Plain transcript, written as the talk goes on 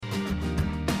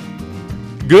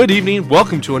Good evening.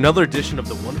 Welcome to another edition of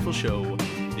the wonderful show,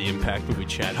 The Impact Movie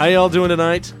Chat. How y'all doing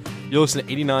tonight? You're listening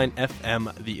to 89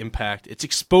 FM, The Impact. It's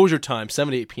exposure time,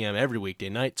 7 to 8 p.m. every weekday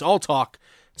night. It's all talk.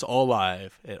 It's all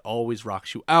live. It always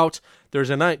rocks you out. There's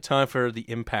a night time for The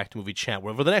Impact Movie Chat,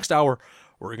 where for the next hour,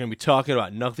 we're going to be talking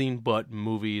about nothing but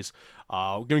movies.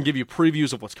 We're going to give you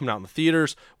previews of what's coming out in the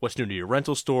theaters, what's new to your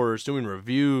rental stores, doing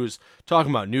reviews,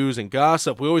 talking about news and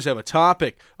gossip. We always have a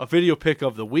topic, a video pick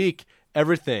of the week,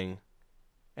 everything,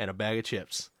 and a bag of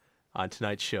chips on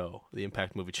tonight's show, The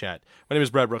Impact Movie Chat. My name is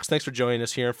Brad Brooks. Thanks for joining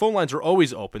us here. Phone lines are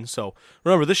always open, so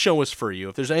remember, this show is for you.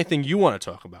 If there's anything you want to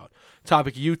talk about,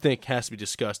 topic you think has to be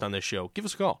discussed on this show, give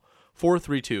us a call.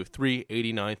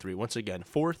 432-3893. Once again,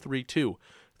 432-3893.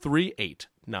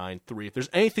 If there's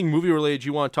anything movie-related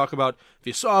you want to talk about, if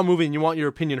you saw a movie and you want your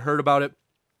opinion heard about it,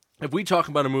 if we talk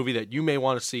about a movie that you may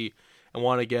want to see and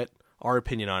want to get our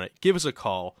opinion on it, give us a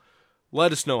call.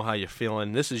 Let us know how you're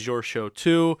feeling. This is your show,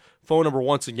 too. Phone number,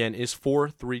 once again, is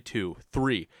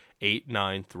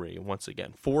 432-3893. Once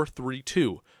again,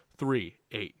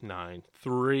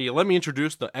 432-3893. Let me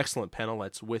introduce the excellent panel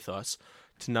that's with us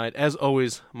tonight. As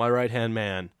always, my right-hand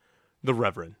man, the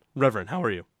Reverend. Reverend, how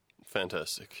are you?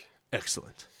 Fantastic.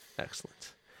 Excellent.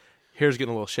 Hair's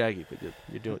getting a little shaggy, but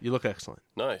you look excellent.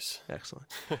 Nice. Excellent.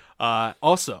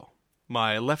 Also,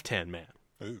 my left-hand man,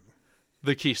 Ooh.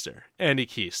 the Keister, Andy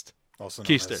Keist. Also known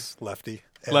Keister. as Lefty.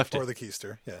 Lefty. Or the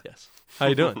Keister, yeah. Yes. How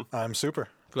you doing? I'm super.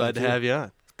 Glad to have you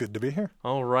on. Good to be here.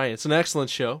 All right. It's an excellent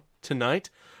show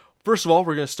tonight. First of all,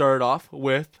 we're going to start it off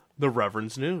with the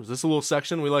Reverend's News. This is a little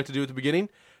section we like to do at the beginning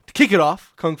to kick it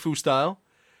off, Kung Fu style.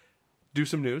 Do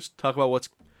some news, talk about what's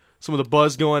some of the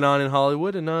buzz going on in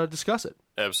Hollywood, and discuss it.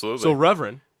 Absolutely. So,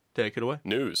 Reverend, take it away.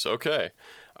 News, okay.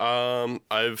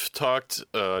 I've talked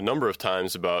a number of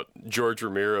times about George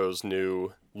Romero's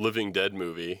new Living Dead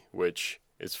movie, which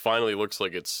it finally looks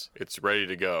like it's ready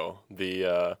to go.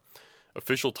 The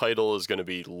official title is going to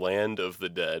be Land of the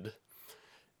Dead,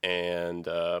 and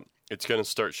it's going to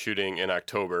start shooting in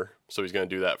October. So he's going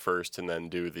to do that first, and then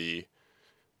do the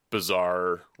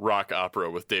bizarre rock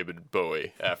opera with David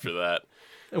Bowie after that.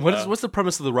 And what's the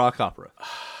premise of the rock opera?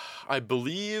 I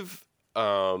believe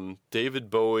David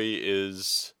Bowie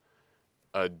is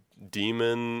a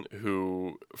demon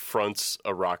who fronts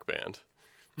a rock band.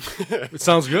 It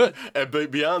sounds good. But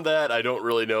beyond that, I don't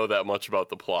really know that much about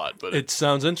the plot. But It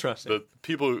sounds interesting.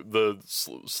 the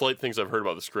slight things I've heard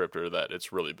about the script are that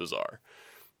it's really bizarre.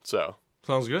 So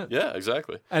Sounds good. yeah,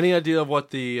 exactly. Any idea of what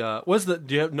the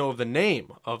do you know of the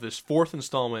name of this fourth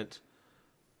installment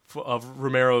of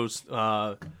Romero's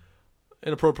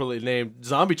inappropriately named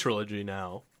zombie trilogy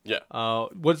now? Yeah.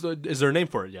 Is there a name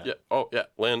for it yet? Yeah. Oh yeah.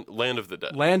 Land of the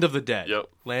Dead. Land of the Dead. Yep.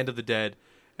 Land of the Dead.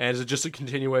 And is it just a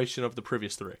continuation of the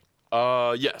previous three?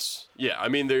 Yes. Yeah. I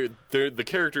mean, they're the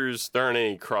characters. There aren't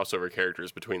any crossover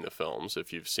characters between the films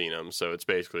if you've seen them. So it's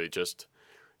basically just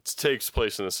it takes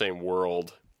place in the same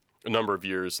world a number of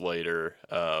years later.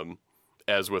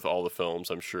 As with all the films,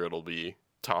 I'm sure it'll be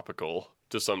topical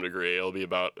to some degree. It'll be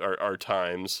about our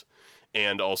times,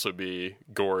 and also be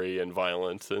gory and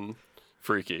violent and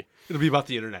freaky. It'll be about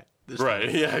the internet. Right.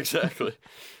 Time. Yeah. Exactly.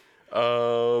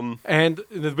 And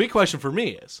the big question for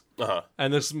me is, Uh-huh.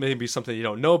 and this may be something you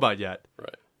don't know about yet,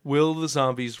 Right. will the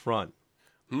zombies run?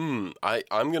 I'm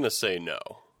gonna say no.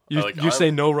 You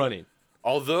say no running.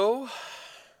 Although,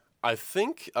 I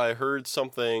think I heard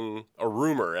a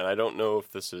rumor, and I don't know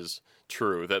if this is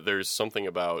true, that there's something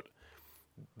about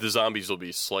the zombies will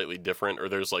be slightly different, or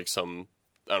there's like some,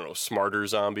 I don't know, smarter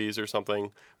zombies or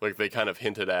something, like they kind of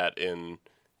hinted at in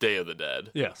Day of the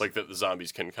Dead. Yes. Like that the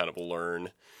zombies can kind of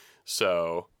learn.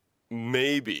 So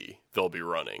maybe they'll be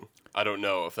running. I don't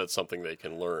know if that's something they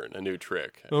can learn, a new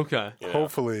trick. Okay. You know?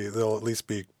 Hopefully they'll at least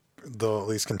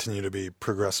continue to be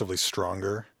progressively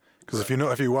stronger. Because if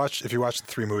you watch the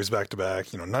three movies back to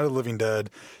back, Night of the Living Dead,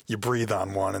 you breathe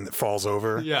on one and it falls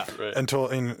over. Yeah. Right. Until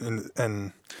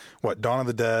and what Dawn of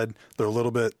the Dead, they're a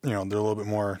little bit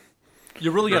more.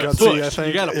 You really got to Gutsy, push. I think,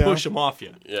 You got to yeah. push them off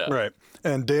you. Yeah. Right.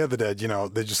 And Day of the Dead,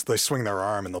 they swing their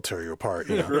arm and they'll tear you apart.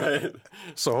 Right.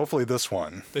 So hopefully this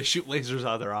one, They shoot lasers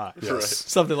out of their eyes. yes,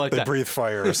 Something like they that. breathe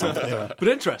fire or something. Yeah. But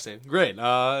interesting. Great.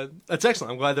 That's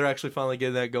excellent. I'm glad they're actually finally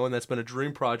getting that going. That's been a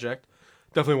dream project.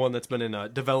 Definitely one that's been in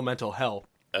developmental hell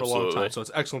for a long Absolutely. time. So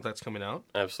it's excellent that's coming out.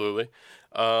 Absolutely.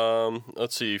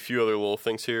 Let's see, a few other little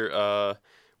things here.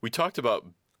 We talked about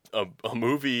a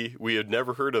movie we had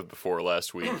never heard of before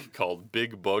last week called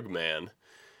Big Bug Man.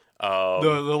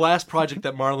 The last project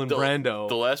that Marlon Brando.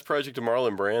 The last project of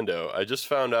Marlon Brando. I just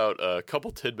found out a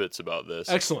couple tidbits about this.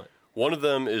 Excellent. One of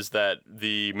them is that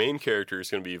the main character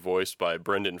is going to be voiced by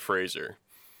Brendan Fraser.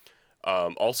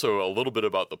 Also, a little bit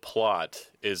about the plot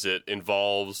is it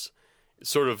involves,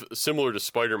 sort of similar to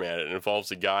Spider-Man, it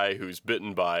involves a guy who's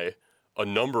bitten by a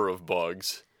number of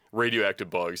bugs, radioactive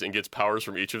bugs, and gets powers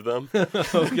from each of them.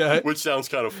 Okay. Which sounds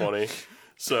kind of funny.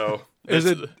 So Is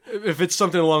it if it's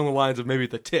something along the lines of maybe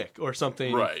The Tick or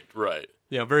something? right?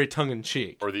 Yeah, very tongue in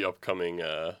cheek. Or the upcoming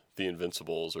The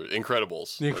Invincibles or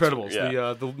Incredibles. The Incredibles,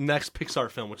 Yeah. the next Pixar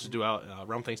film, which is due out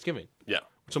around Thanksgiving, Yeah.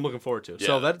 which I'm looking forward to. Yeah.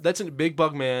 So that's a Big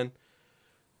Bug Man.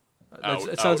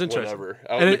 It sounds interesting. Whenever.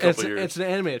 And In a couple years. it's an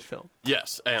animated film.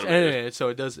 Yes, It's animated. animated,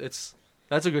 so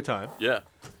that's a good time. Yeah.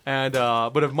 And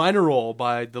but a minor role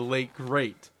by the late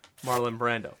great Marlon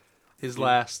Brando, his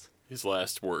last, His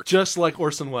last work just like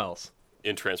Orson Welles.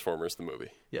 in Transformers the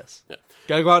movie. Yes. Yeah.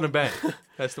 Gotta go out and bang.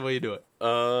 That's the way you do it.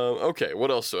 Okay, what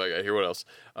else do I got here? What else?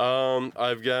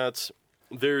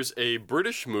 There's a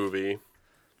British movie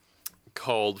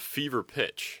called Fever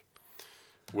Pitch,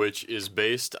 which is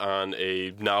based on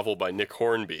a novel by Nick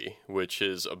Hornby, which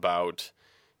is about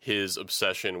his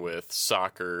obsession with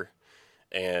soccer,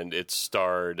 and it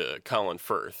starred Colin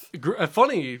Firth. A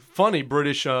funny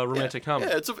British romantic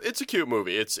comedy. Yeah, it's a cute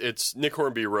movie. It's Nick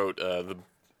Hornby wrote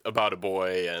About a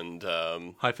Boy and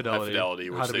High Fidelity,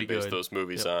 How which to they Be based Good. those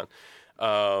movies on.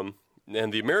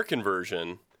 And the American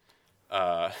version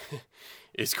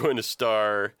is going to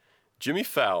star Jimmy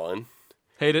Fallon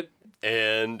Hate it.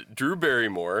 and Drew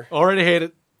Barrymore. Already hate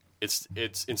it. It's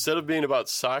instead of being about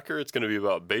soccer, it's going to be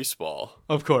about baseball,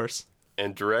 Of course.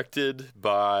 and directed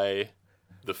by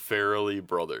the Farrelly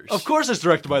brothers. Of course, it's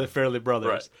directed by the Farrelly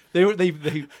brothers. Right.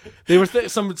 They were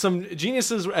some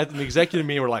geniuses at the executive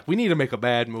meeting were like, we need to make a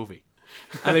bad movie,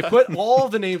 and they put all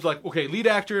of the names like, okay, lead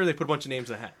actor, they put a bunch of names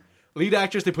in a hat. Lead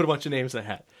actors, they put a bunch of names in a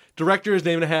hat. Directors,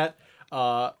 name in a hat.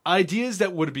 Ideas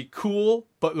that would be cool,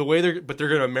 but they're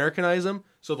going to Americanize them,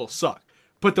 so they'll suck.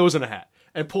 Put those in a hat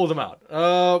and pull them out.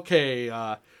 Okay,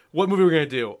 what movie are we going to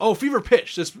do? Oh, Fever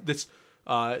Pitch. This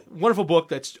wonderful book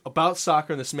that's about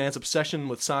soccer and this man's obsession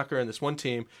with soccer and this one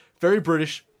team. Very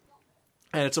British,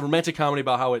 and it's a romantic comedy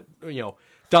about how it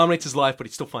dominates his life, but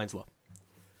he still finds love.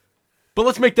 But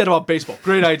let's make that about baseball.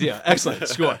 Great idea. Excellent.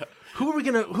 Score. Who are we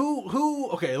gonna? Who?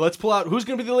 Okay, let's pull out. Who's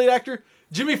gonna be the lead actor?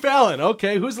 Jimmy Fallon.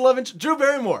 Okay, who's 11? Drew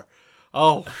Barrymore.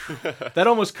 Oh, that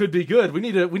almost could be good. We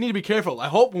need to be careful. I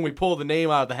hope when we pull the name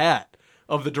out of the hat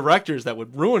of the directors that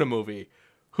would ruin a movie,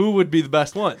 who would be the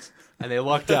best ones? And they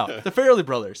lucked out. The Farrelly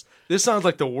brothers. This sounds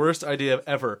like the worst idea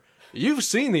ever. You've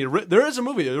seen there is a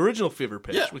movie, the original Fever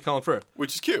Pitch with Colin Firth.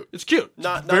 which is cute. It's cute.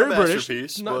 Not very a British,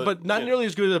 masterpiece, but not yeah. nearly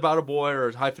as good as About a Boy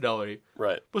or High Fidelity.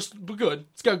 Right. But good.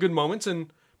 It's got good moments,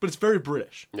 but it's very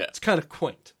British. Yeah. It's kind of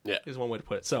quaint. Yeah. Is one way to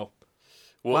put it. So,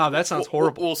 Well, wow, that sounds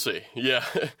horrible. We'll see. Yeah.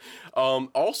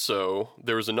 Also,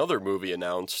 there was another movie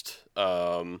announced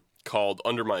called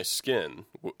Under My Skin,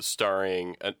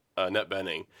 starring Annette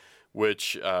Bening,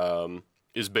 which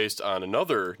is based on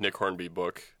another Nick Hornby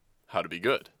book, How to Be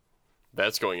Good.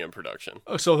 That's going in production.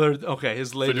 Oh, so they're okay.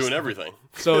 His They're latest. doing everything.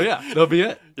 So yeah, that'll be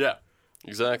it. Yeah,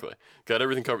 exactly. Got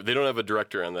everything covered. They don't have a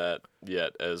director on that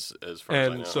yet, as far as I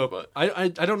know. And so but I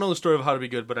don't know the story of How to Be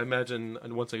Good, but I imagine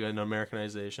once again an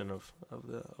Americanization of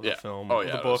the film, Oh of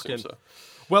yeah, the I book. assume And so.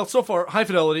 well, so far High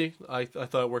Fidelity, I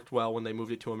thought it worked well when they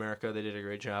moved it to America. They did a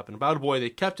great job. And About a Boy, they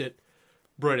kept it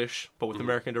British, but with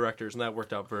American directors, and that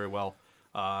worked out very well.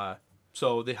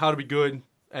 So the How to Be Good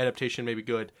adaptation may be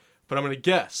good, but I'm going to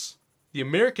guess the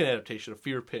American adaptation of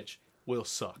Fever Pitch will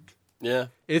suck. Yeah,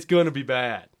 It's going to be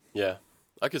bad. yeah,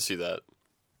 I could see that.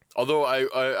 Although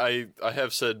I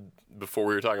have said before,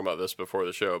 we were talking about this before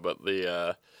the show, but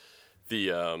the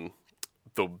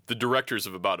directors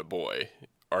of About a Boy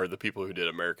are the people who did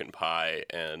American Pie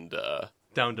and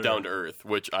Down to Down to Earth,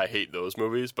 which I hate those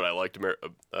movies, but I liked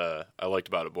I liked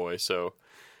About a Boy, so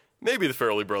maybe the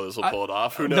Farrelly brothers will pull it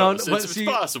off. Who No, knows? but It's see-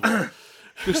 possible.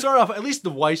 To start off, at least the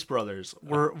Weiss brothers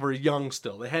were young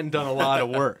still. They hadn't done a lot of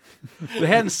work. They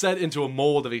hadn't set into a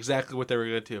mold of exactly what they were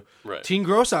going to do. Right. Teen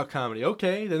gross out comedy,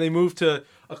 okay. Then they moved to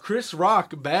a Chris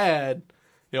Rock bad,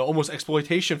 almost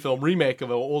exploitation film remake of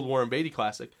an old Warren Beatty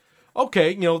classic.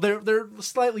 Okay, they're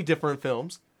slightly different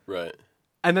films. Right.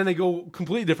 And then they go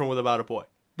completely different with About a Boy.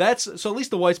 So at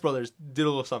least the Weiss brothers did a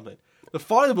little something. The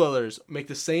Farley brothers make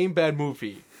the same bad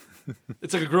movie.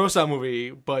 It's like a gross out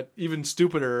movie, but even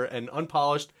stupider and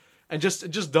unpolished and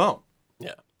just dumb.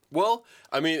 Yeah. Well,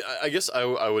 I mean, I guess I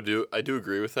do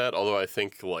agree with that. Although I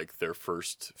think like their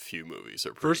first few movies are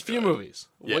pretty First few good. movies.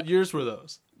 Yeah. What years were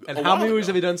those? And A how while many movies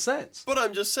ago. have they done since? But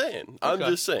I'm just saying.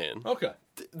 Okay.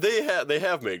 They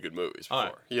have made good movies before. All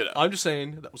right. You know. I'm just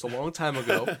saying that was a long time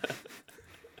ago.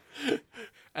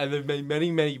 and they've made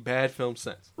many, many bad films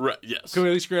since. Right. Yes. Can we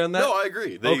at least agree on that? No, I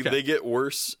agree. They get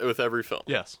worse with every film.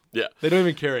 Yes. Yeah. They don't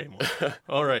even care anymore.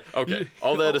 All right. Okay.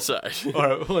 All that aside. All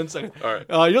right, 1 second. All right.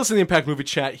 You're listening to the Impact Movie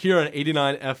Chat here on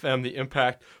 89 FM, The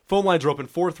Impact. Phone lines are open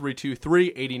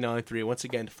 432-3893. Once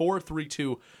again,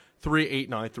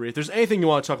 432-3893. If there's anything you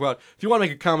want to talk about, if you want to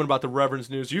make a comment about the Reverend's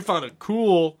news, you found a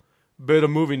cool bit of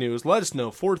movie news, let us know.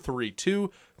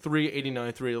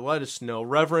 432-3893. Let us know.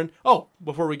 Reverend. Oh,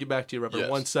 before we get back to you, Reverend,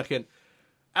 Yes. 1 second.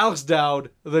 Alex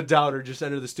Dowd, the Doubter, just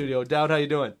entered the studio. Dowd, how you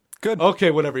doing? Good. Okay,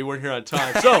 whatever. You weren't here on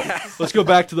time. So, let's go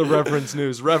back to the Reverend's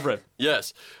news. Reverend.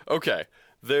 Yes. Okay.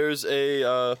 There's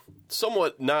a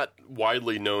somewhat not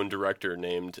widely known director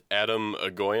named Adam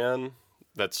Agoyan.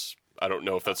 I don't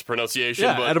know if that's the pronunciation,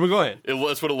 Yeah, but Adam Agoyan.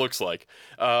 That's what it looks like.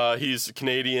 He's a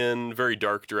Canadian, very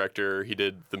dark director. He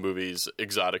did the movies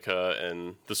Exotica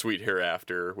and The Sweet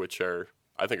Hereafter, which I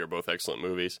think are both excellent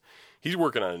movies. He's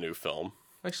working on a new film.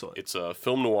 Excellent. It's a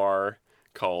film noir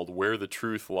called Where the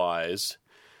Truth Lies,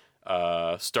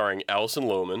 starring Alison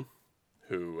Lohman,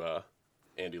 who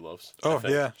Andy loves. I Oh,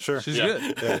 think. yeah, sure. She's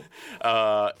Yeah. good.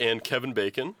 And Kevin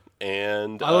Bacon.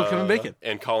 And I love Kevin Bacon.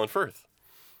 And Colin Firth.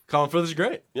 Colin Firth is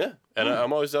great. Yeah. And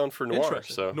I'm always down for noir.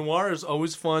 Interesting. So Noir is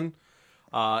always fun.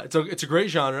 It's a great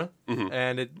genre,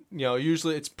 and it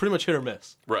usually it's pretty much hit or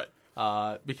miss Right.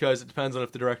 because it depends on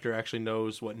if the director actually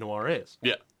knows what noir is.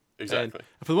 Yeah. Exactly.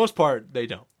 And for the most part, they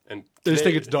don't. And They just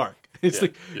think it's dark. It's Yeah,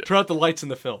 like yeah. turn out the lights in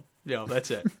the film.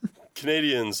 That's it.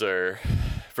 Canadians are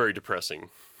very depressing.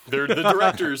 The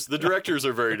directors. The directors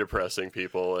are very depressing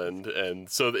people, and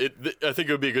so I think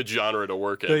it would be a good genre to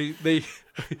work in.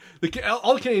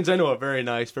 All the Canadians I know are very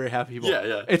nice, very happy people. Yeah,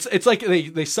 yeah. It's like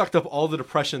they sucked up all the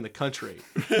depression in the country,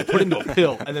 put it into a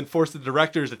pill, and then forced the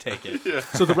directors to take it. Yeah.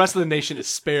 So the rest of the nation is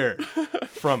spared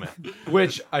from it,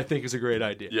 which I think is a great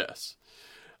idea. Yes.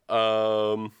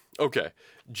 Okay.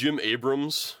 Jim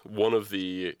Abrams, one of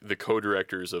the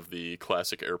co-directors of the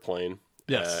classic Airplane,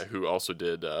 Yes. who also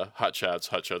did Hot Shots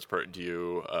Part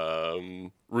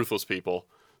 2, Ruthless People.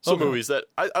 Some movies that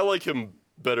I like him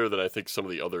better than I think some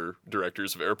of the other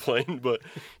directors of Airplane, but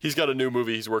he's got a new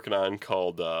movie he's working on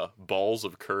called Balls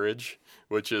of Courage,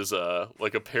 which is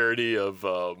like a parody of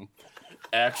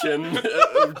action,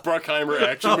 Bruckheimer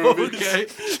action movies. Okay.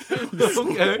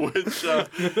 Okay. Which,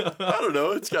 I don't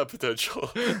know, it's got potential.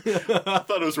 I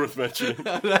thought it was worth mentioning.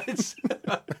 That's,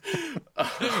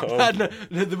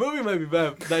 the movie might be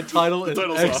bad. That title is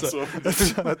Title's excellent.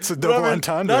 awesome. That's a double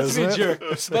entendre, Not to isn't be a it?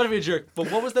 jerk. Not to be a jerk.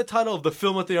 But what was the title of the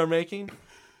film that they are making?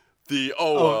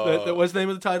 What's the name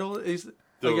of the title?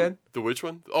 Again? The which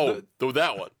one? Oh,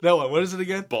 that one. That one. What is it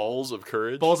again? Balls of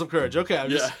Courage. Balls of Courage. Okay, I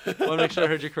just want to make sure I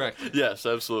heard you correct. Yes,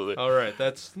 absolutely. All right,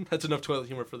 that's enough toilet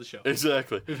humor for the show.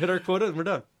 Exactly. We've hit our quota and we're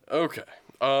done. Okay.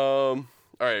 All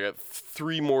right, I got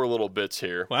 3 more little bits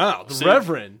here. Wow, the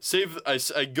Reverend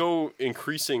I go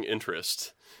increasing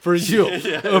interest. for you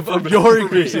Yeah, of your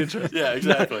increasing interest. Yeah,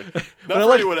 exactly. Not But I for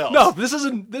like- anyone else. No, this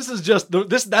isn't. This is just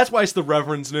this. That's why it's the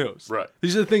Reverend's news. Right.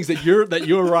 These are the things that you're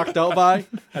rocked out by,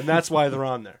 and that's why they're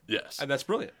on there. Yes. And that's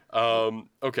brilliant.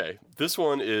 Okay, this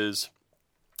one is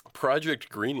Project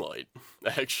Greenlight,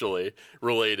 actually,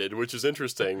 related, which is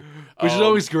interesting. Which is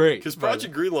always great. Because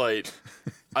Project Greenlight,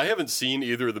 I haven't seen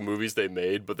either of the movies they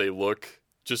made, but they look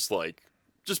just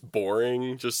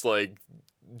boring, just like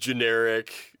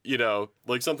generic,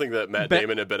 like something that Matt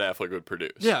Damon and Ben Affleck would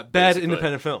produce. Yeah, bad basically.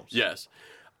 independent films. Yes.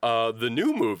 The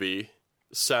new movie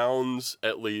sounds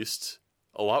at least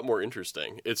a lot more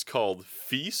interesting. It's called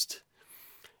Feast,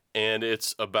 and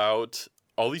it's about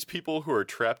all these people who are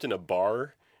trapped in a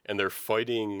bar and they're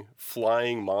fighting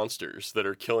flying monsters that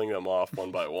are killing them off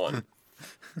one by one.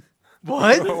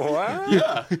 What? What?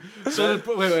 Yeah. So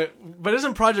wait. But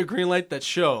isn't Project Greenlight that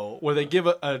show where they give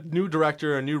a new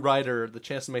director, a new writer, the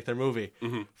chance to make their movie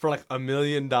for like $1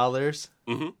 million?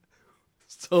 Mm-hmm.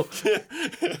 So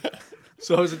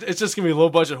it's just gonna be low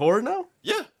budget horror now?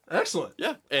 Yeah. Excellent.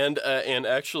 Yeah. And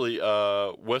actually,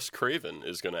 Wes Craven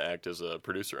is going to act as a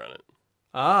producer on it.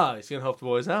 He's gonna help the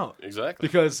boys out. Exactly.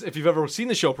 Because if you've ever seen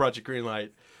the show Project Greenlight,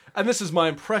 and this is my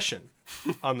impression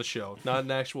on the show, not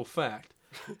an actual fact,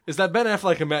 is that Ben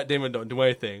Affleck and Matt Damon don't do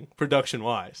anything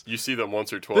production-wise. You see them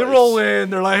once or twice. They roll in,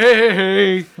 they're like,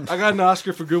 hey, I got an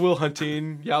Oscar for Good Will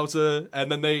Hunting, yowza, and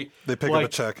then they Pick up a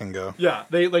check and go. Yeah,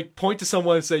 they point to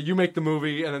someone and say, you make the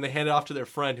movie, and then they hand it off to their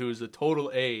friend who is a total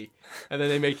A, and then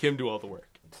they make him do all the work.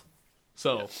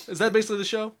 So, is that basically the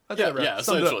show? I think Yeah, I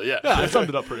summed it up. essentially, yeah. Yeah, I summed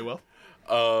it up pretty well.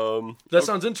 That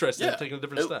sounds interesting, yeah. taking a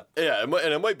different step. Yeah, and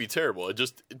it might be terrible. It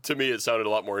just, to me, it sounded a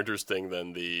lot more interesting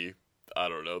than the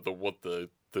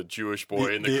Jewish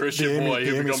boy and the Christian Amy- boy the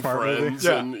who Amy become Smart movie? friends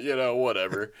Yeah. and,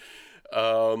 whatever.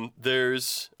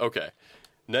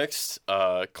 Next,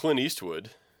 Clint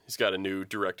Eastwood. He's got a new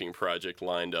directing project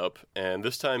lined up, and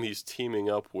this time he's teaming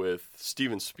up with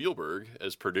Steven Spielberg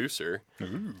as producer.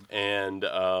 Ooh. And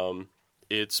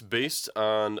it's based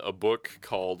on a book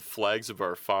called Flags of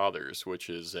Our Fathers, which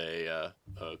is a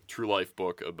true life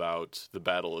book about the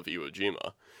Battle of Iwo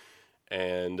Jima.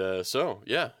 And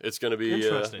it's going to be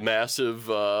a massive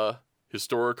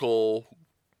historical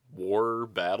war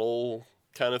battle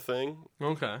kind of thing.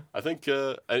 Okay. I think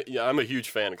I'm a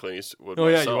huge fan of Clint Eastwood. Oh,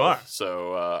 myself, yeah, you are.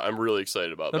 So I'm really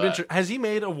excited about that. Has he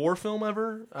made a war film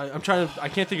ever? I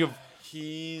can't think of.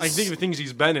 I can think of the things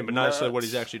he's been in, but not necessarily what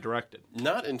he's actually directed.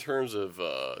 Not in terms of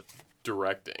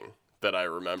directing that I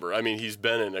remember. I mean, he's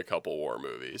been in a couple war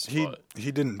movies. He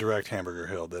didn't direct Hamburger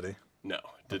Hill, did he? No,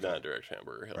 did not direct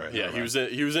Hamburger Hill. Right, yeah, he was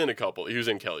in a couple. He was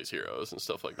in Kelly's Heroes and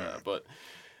stuff like that. But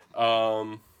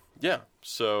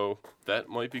so that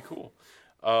might be cool.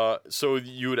 So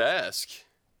you would ask,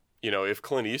 if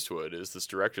Clint Eastwood is this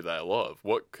director that I love,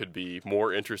 what could be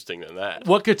more interesting than that?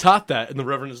 What could top that in the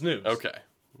Reverend's news? Okay.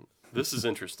 This is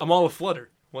interesting. I'm all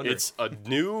aflutter. It's a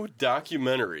new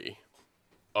documentary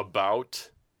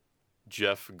about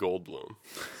Jeff Goldblum.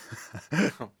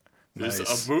 Nice.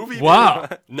 It's a movie. Wow.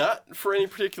 Not for any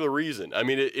particular reason. I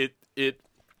mean, it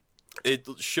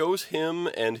shows him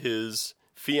and his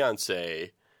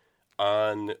fiancée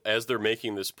as they're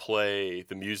making this play,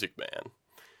 The Music Man.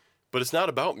 But it's not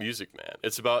about Music Man.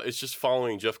 It's just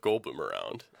following Jeff Goldblum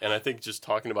around. And I think just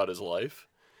talking about his life.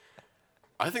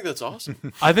 I think that's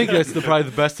awesome. I think that's probably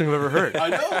the best thing I've ever heard. I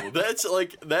know. That's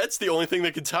the only thing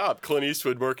that can top Clint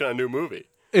Eastwood working on a new movie.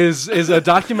 Is a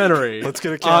documentary. Let's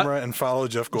get a camera and follow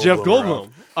Jeff Goldblum. Jeff Goldblum.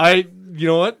 around. You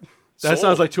know what? That Sold.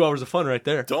 sounds like 2 hours of fun right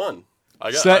there. Done.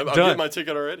 I'm Done. getting my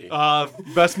ticket already.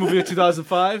 Best movie of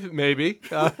 2005, maybe.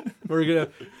 We're gonna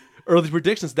early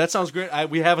predictions. That sounds great.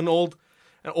 We have an old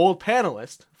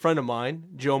panelist, friend of mine,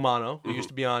 Joe Mano, who used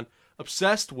to be on,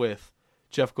 obsessed with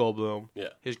Jeff Goldblum. Yeah.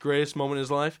 His greatest moment in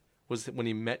his life was when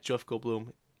he met Jeff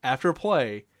Goldblum after a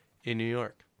play in New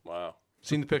York. Wow.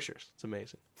 Seen the pictures. It's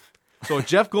amazing. So a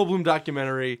Jeff Goldblum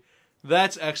documentary.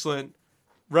 That's excellent.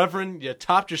 Reverend, you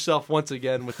topped yourself once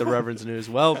again with the Reverend's news.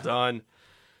 Well done.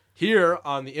 Here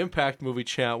on the Impact Movie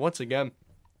Chat, once again,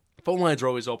 phone lines are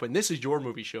always open. This is your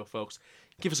movie show, folks.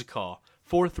 Give us a call,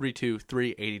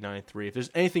 432-3893. If there's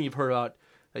anything you've heard about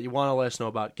that you want to let us know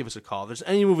about, give us a call. If there's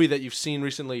any movie that you've seen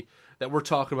recently that we're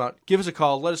talking about, give us a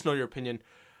call. Let us know your opinion.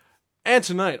 And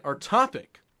tonight, our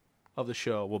topic of the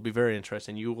show will be very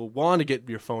interesting. You will want to get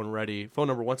your phone ready. Phone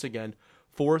number, once again,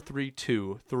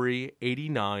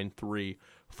 432-3893.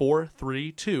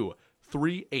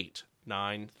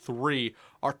 432-3893.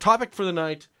 Our topic for the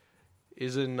night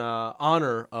is in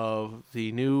honor of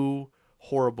the new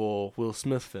horrible Will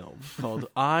Smith film called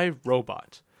I,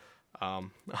 Robot.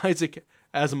 Isaac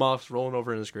Asimov's rolling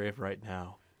over in his grave right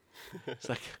now. It's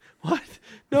like, what?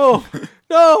 No.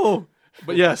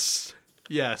 But yes.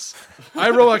 I,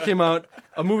 Robot came out,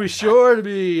 a movie sure to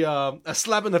be a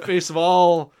slap in the face of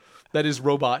all that is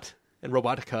robot and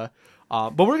robotica.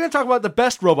 But we're going to talk about the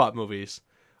best robot movies.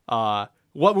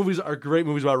 What movies are great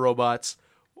movies about robots?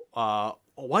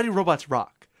 Why do robots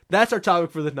rock? That's our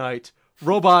topic for the night.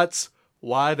 Robots,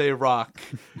 why they rock.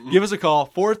 Give us a call,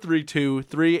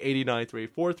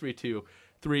 432-3893.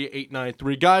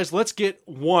 432-3893. Guys, let's get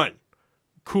one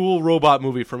cool robot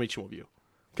movie from each one of you.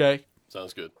 Okay?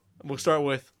 Sounds good. We'll start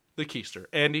with the Keister.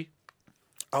 Andy?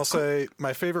 I'll say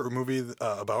my favorite movie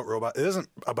about robots. It isn't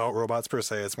about robots per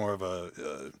se. It's more of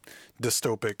a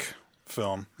dystopic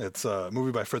film. It's a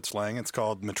movie by Fritz Lang. It's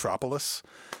called Metropolis.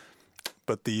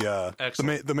 But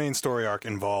the main story arc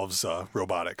involves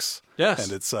robotics. Yes.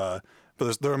 And it's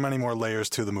but there are many more layers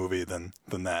to the movie than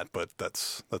that. But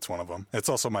that's one of them. It's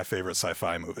also my favorite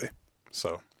sci-fi movie.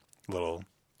 So a little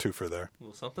twofer there. A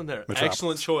little something there. Metropolis.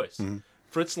 Excellent choice. Mm-hmm.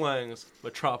 Fritz Lang's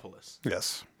Metropolis.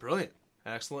 Yes. Brilliant.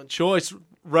 Excellent choice,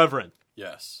 Reverend.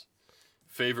 Yes.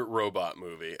 Favorite robot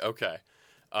movie. Okay.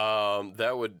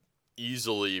 That would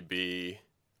easily be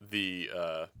the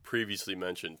previously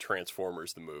mentioned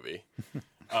Transformers the movie,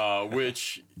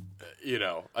 which,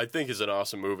 I think is an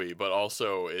awesome movie, but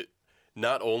also it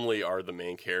not only are the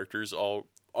main characters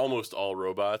almost all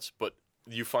robots, but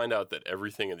you find out that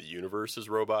everything in the universe is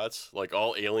robots. Like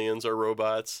all aliens are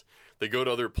robots. They go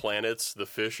to other planets. The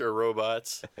fish are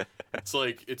robots. It's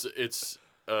like it's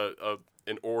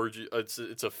an orgy.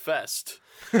 It's a fest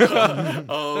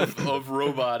of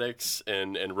robotics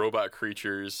and robot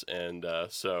creatures, and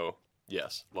so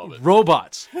yes, love it.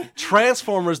 Robots,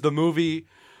 Transformers the movie,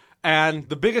 and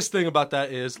the biggest thing about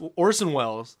that is Orson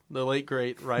Welles, the late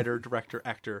great writer, director,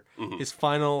 actor, his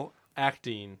final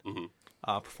acting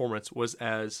performance was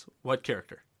as what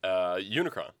character?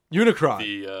 Unicron,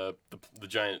 Unicron. the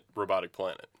giant robotic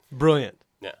planet. Brilliant.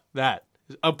 Yeah. That.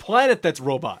 A planet that's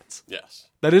robots. Yes.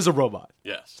 That is a robot.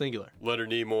 Yes. Singular. Leonard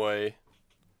Nimoy,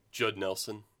 Judd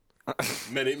Nelson.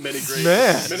 Many great.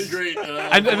 Man. Many great.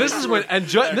 And this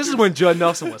is when Judd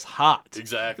Nelson was hot.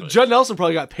 Exactly. Judd Nelson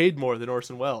probably got paid more than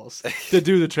Orson Welles to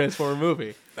do the Transformer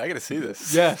movie. I got to see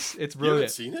this. Yes, it's You haven't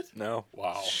brilliant. seen it? No.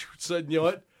 Wow. So you know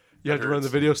what? You have to run the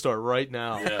hurts. video store right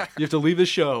now. Yeah. You have to leave the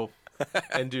show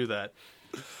and do that.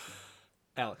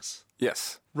 Alex,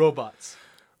 Yes. robots.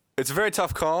 It's a very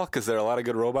tough call because there are a lot of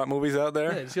good robot movies out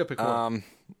there. Yeah, just gotta pick one.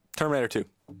 Terminator 2.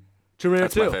 Terminator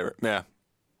That's 2. my favorite. Yeah.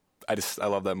 I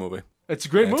love that movie. It's a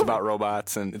great It's movie. about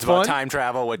robots and it's Fun. about time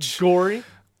travel, which Gory.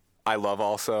 I love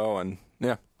also. And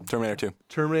yeah, Terminator 2.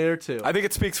 Terminator 2. I think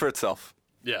it speaks for itself.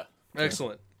 Yeah.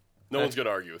 Excellent. No one's going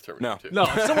to argue with Terminator 2. No,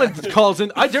 if someone calls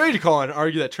in, I dare you to call in and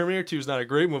argue that Terminator 2 is not a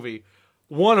great movie.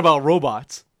 One, about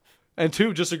robots, and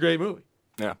two, just a great movie.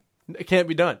 Yeah. It can't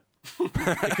be done. It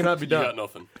cannot be You done. got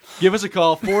nothing. Give us a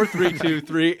call,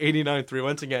 432-3893.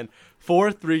 Once again,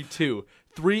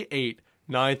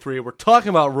 432-3893. We're talking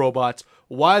about robots,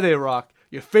 why they rock,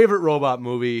 your favorite robot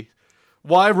movie,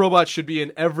 why robots should be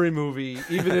in every movie,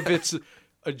 even if it's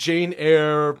a Jane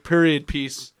Eyre period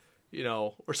piece, you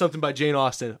know, or something by Jane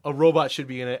Austen. A robot should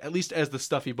be in it, at least as the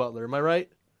stuffy butler. Am I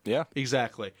right? Yeah.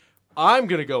 Exactly. I'm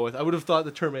going to go with, I would have thought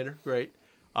The Terminator, great.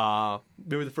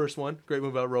 Maybe the first one, great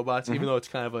movie about robots, even though it's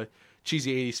kind of a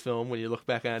cheesy 80s film when you look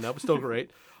back at it now, but still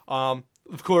great.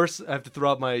 Of course, I have to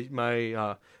throw out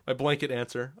my blanket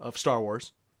answer of Star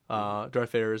Wars.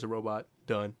 Darth Vader is a robot.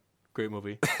 Done. Great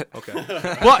movie. Okay.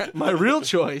 But my real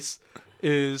choice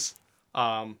is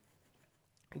Westworld.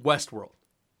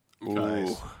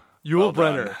 Ooh. Yul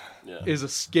Brynner Yeah. is a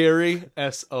scary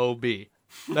SOB.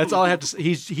 That's all I have to say.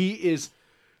 He is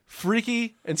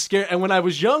freaky and scary. And when I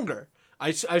was younger,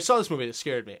 I saw this movie that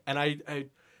scared me. And I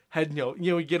had,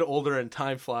 you get older and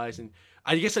time flies. And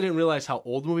I guess I didn't realize how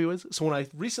old the movie was. So when I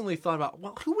recently thought about,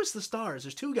 well, who was the stars?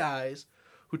 There's two guys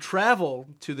who travel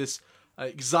to this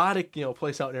exotic,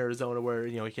 place out in Arizona where,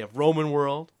 you have Roman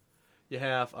world, you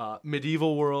have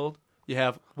medieval world, you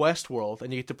have Westworld,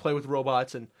 and you get to play with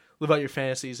robots and live out your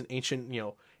fantasies in ancient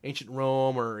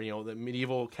Rome or the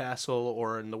medieval castle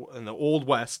or in the old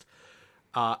West.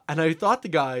 And I thought the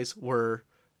guys were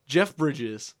Jeff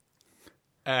Bridges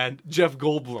and Jeff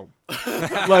Goldblum.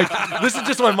 Like, this is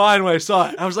just my mind when I saw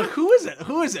it. I was like, who is it?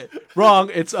 Who is it?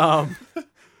 Wrong. It's the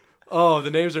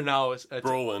names are now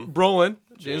Brolin,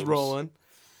 James Brolin,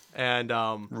 and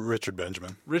Richard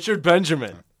Benjamin. Richard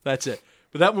Benjamin. That's it.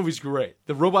 But that movie's great.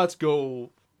 The robots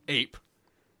go ape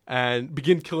and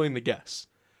begin killing the guests.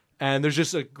 And there's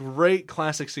just a great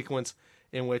classic sequence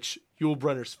in which Yul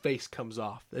Brynner's face comes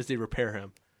off as they repair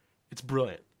him. It's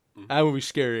brilliant. That movie's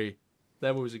scary.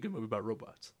 That movie's a good movie about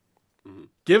robots.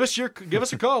 Give us a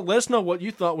call. Let us know what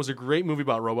you thought was a great movie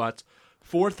about robots.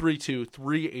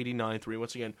 432-3893.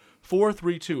 Once again,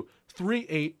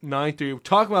 432-3893. We're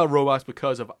talking about robots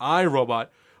because of iRobot,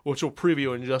 which we'll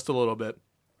preview in just a little bit.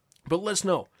 But let us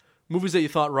know. Movies that you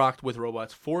thought rocked with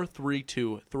robots.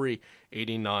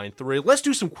 432-3893. Let's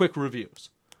do some quick reviews.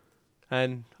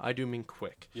 And I do mean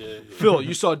quick. Yeah. Phil,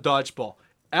 you saw Dodgeball.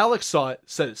 Alex saw it,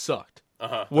 said it sucked.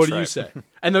 Uh-huh. What do you say?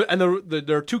 And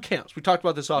there are two camps. We talked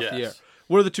about this off the air.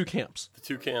 What are the two camps? The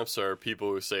two camps are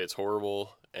people who say it's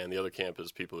horrible, and the other camp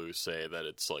is people who say that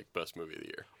it's like best movie of the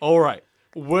year. All right.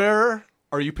 Where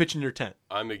are you pitching your tent?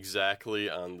 I'm exactly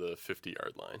on the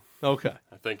 50-yard line. Okay.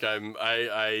 I think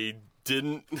I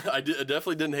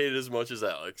definitely didn't hate it as much as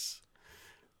Alex,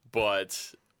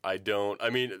 but I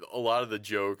mean, a lot of the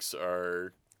jokes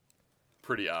are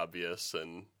pretty obvious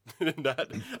and not.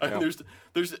 I mean,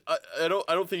 I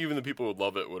don't think even the people who would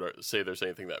love it would say there's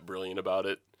anything that brilliant about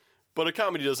it. But a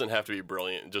comedy doesn't have to be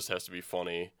brilliant; it just has to be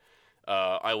funny.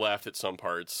 I laughed at some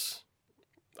parts.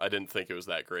 I didn't think it was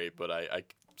that great, but I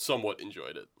somewhat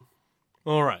enjoyed it.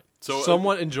 All right. So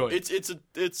somewhat enjoyed it.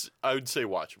 It's I would say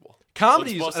watchable.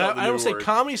 Comedies, Let's bust and out the I new would say word.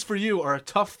 comedies for you are a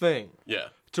tough thing Yeah,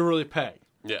 to really peg.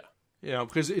 yeah,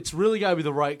 Because it's really got to be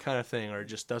the right kind of thing or it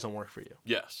just doesn't work for you.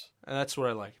 yes. And that's what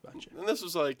I like about you. And this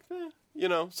was like,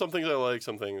 some things I like,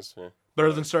 some things.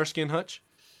 Better than Starsky and Hutch?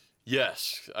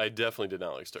 Yes, I definitely did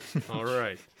not like Starsky. All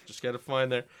right. Just got to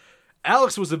find there.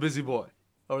 Alex was a busy boy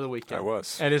over the weekend. I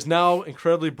was. And is now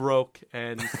incredibly broke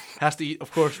and has to eat,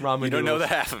 of course, ramen You don't know noodles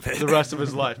the half of it. the rest of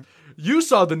his life. You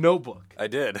saw The Notebook. I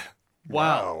did.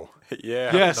 Wow.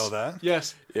 Yeah. Yes. know that?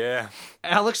 Yes. Yeah.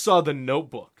 Alex saw The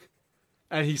Notebook.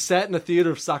 And he sat in a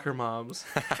theater of soccer moms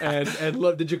and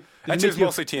loved. Did you I make choose you-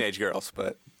 mostly teenage girls,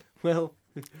 but Well,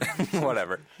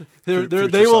 Whatever. They Future will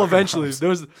soccer eventually. moms.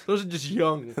 Those are just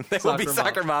young. They will be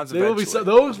soccer moms They will be. eventually.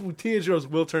 Those teenage girls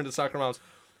will turn to soccer moms.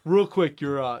 Real quick,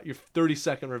 your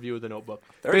 30-second review of The Notebook.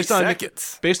 30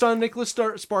 seconds. Based on Nicholas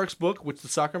Sparks' book, which the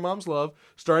soccer moms love,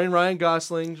 starring Ryan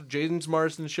Gosling, James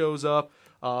Marsden shows up.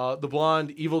 The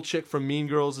blonde evil chick from Mean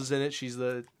Girls is in it. She's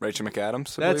the Rachel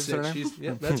McAdams. that's I believe it. is her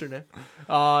name. That's her name.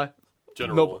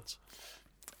 General Nope.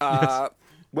 Lawrence.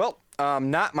 Well,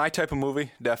 not my type of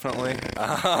movie, definitely.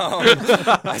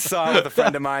 I saw it with a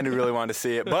friend of mine who really wanted to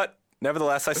see it, but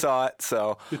nevertheless, I saw it.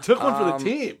 So You took one for the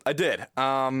team. I did.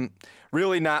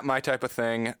 Really not my type of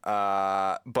thing,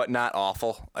 but not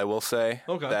awful, I will say.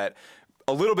 Okay. That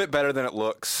a little bit better than it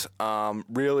looks.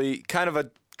 Really kind of a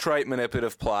trite,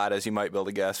 manipulative plot, as you might be able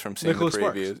to guess from seeing Nicholas the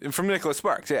previews. From Nicholas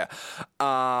Sparks, yeah.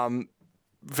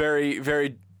 Very,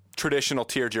 very traditional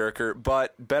tearjerker,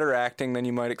 but better acting than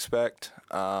you might expect.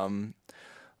 All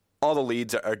the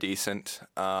leads are decent.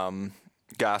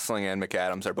 Gosling and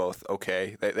McAdams are both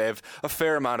okay. They have a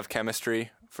fair amount of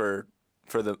chemistry for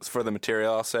the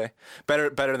material, I'll say.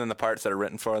 Better than the parts that are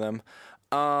written for them.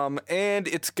 And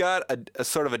it's got a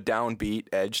sort of a downbeat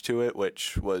edge to it,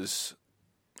 which was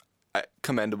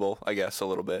commendable, I guess, a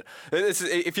little bit.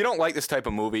 If you don't like this type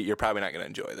of movie, you're probably not going to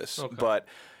enjoy this. Okay. But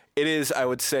it is, I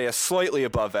would say, a slightly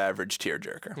above average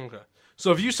tearjerker. Okay.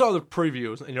 So if you saw the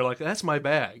previews and you're like, "That's my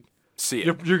bag," See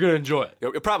it. you're gonna enjoy it.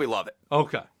 You'll probably love it.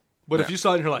 Okay. But if Yeah. you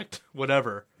saw it and you're like,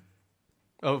 "Whatever,"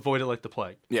 avoid it like the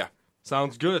plague. Yeah.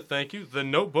 Sounds good. Thank you. The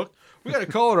Notebook. We got a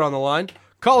caller on the line.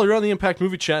 Caller, you're on the Impact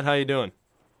Movie Chat. How you doing?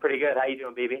 Pretty good. How you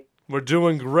doing, BB? We're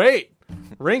doing great.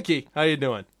 Rinky, how you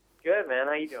doing? Good, man.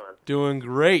 How you doing? Doing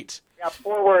great. Got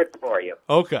 4 words for you.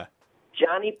 Okay.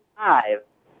 Johnny Five,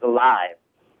 Alive.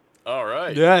 All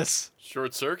right. Yes.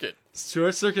 Short Circuit.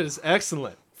 Short Circuit is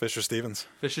excellent. Fisher Stevens.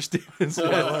 Fisher Stevens.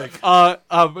 like.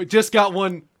 Just got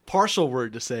one partial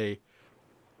word to say.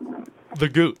 The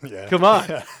Goot. Yeah. Come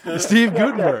on. Steve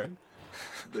Gutenberg.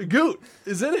 The Goot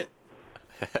is in it.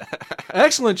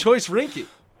 Excellent choice, Rinky.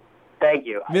 Thank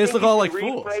you. Made us look all like you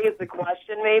fools. rephrase the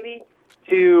question maybe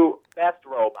to best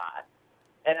robot,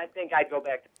 and I think I'd go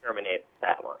back to Terminator for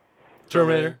that one.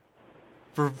 Terminator.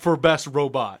 For best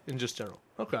robot in just general.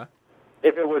 Okay.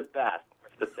 If it was best, or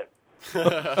specific.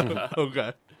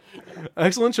 Okay.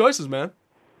 Excellent choices, man.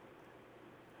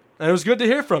 And it was good to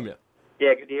hear from you.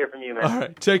 Yeah, good to hear from you, man. All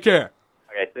right. Take care.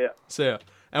 Okay, see ya. See ya.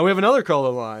 And we have another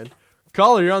caller line.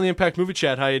 Caller, you're on the Impact Movie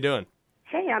Chat. How you doing?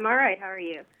 Hey, I'm all right. How are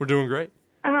you? We're doing great.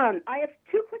 I have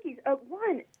 2 quickies.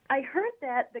 One, I heard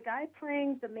that the guy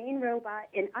playing the main robot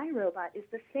in iRobot is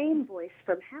the same voice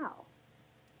from Hal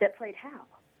that played Hal.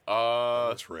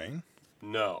 That's Ring.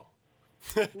 No.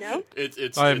 No?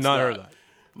 It's. I have it's not heard that.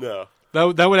 No.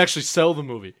 That would actually sell the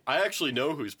movie. I actually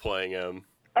know who's playing him.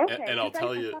 Okay. And I'll 'cause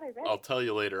tell I you. thought I read I'll it. tell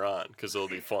you later on because it'll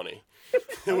be funny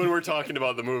when we're talking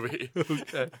about the movie.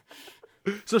 Okay.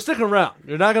 So stick around.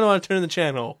 You're not going to want to turn the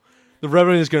channel. The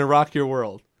Reverend is going to rock your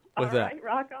world with All that. right,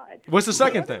 rock on. What's the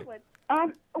second thing?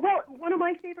 Well, one of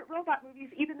my favorite robot movies,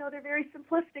 even though they're very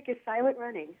simplistic, is Silent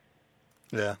Running.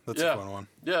 Yeah, that's Yeah. a fun one.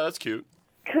 Yeah, that's cute.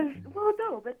 Because, well,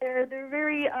 no, but they're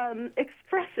very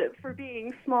expressive for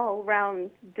being small,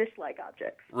 round, dish-like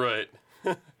objects. Right.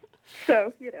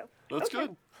 So, That's Okay.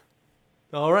 good.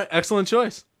 All right. Excellent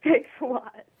choice. Thanks a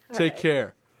lot. All Take right.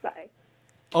 care. Bye.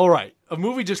 All right. A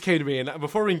movie just came to me, and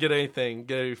before we can get any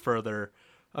further,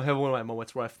 I have one of my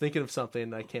moments where I'm thinking of something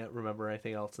and I can't remember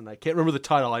anything else, and I can't remember the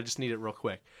title. I just need it real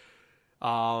quick.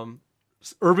 Urban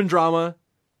drama.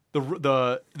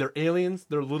 They're aliens.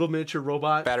 They're little miniature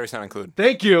robot. Batteries not included.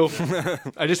 Thank you.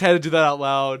 I just had to do that out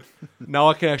loud. Now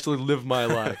I can actually live my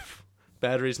life.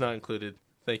 Batteries not included.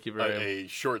 Thank you very much. A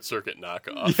Short Circuit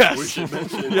knockoff. Yes. We should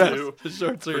mention Yes, too. the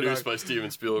Short Circuit Produced knockoff. by Steven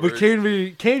Spielberg. But came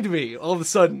to me all of a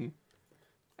sudden,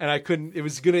 and I couldn't. It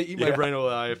was gonna eat my brain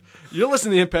alive. You're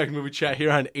listening to the Impact Movie Chat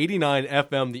here on 89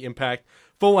 FM. The Impact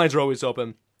phone lines are always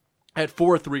open at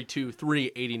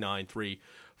 432-3893.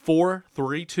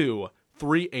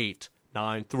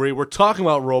 432-3893. We're talking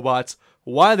about robots,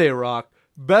 why they rock,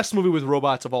 best movie with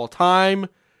robots of all time.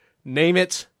 Name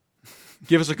it.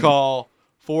 Give us a call.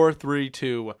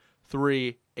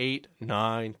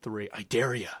 432-3893. I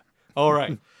dare you. All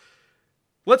right.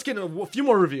 Let's get a few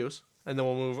more reviews, and then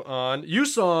we'll move on. You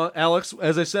saw Alex,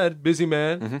 as I said, busy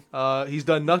man. He's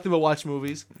done nothing but watch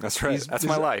movies. That's right. That's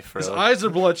my life, His really. eyes are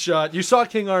bloodshot. You saw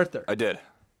King Arthur. I did.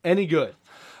 Any good?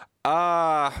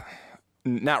 Not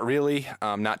really.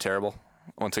 Not terrible.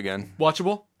 Once again.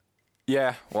 Watchable?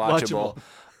 Yeah, watchable.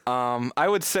 I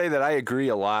would say that I agree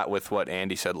a lot with what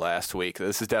Andy said last week.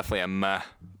 This is definitely a meh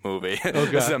movie.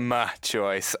 This is a meh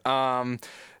choice. I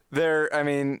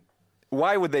mean,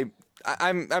 why would they?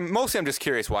 I'm just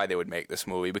curious why they would make this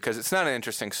movie, because it's not an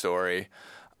interesting story.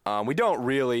 We don't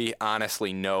really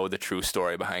honestly know the true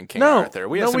story behind King Arthur.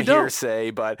 We have some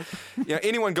hearsay, but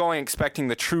anyone going expecting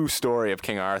the true story of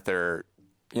King Arthur,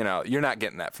 you're not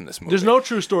getting that from this movie. There's no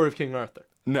true story of King Arthur.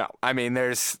 No, I mean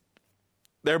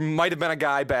there might have been a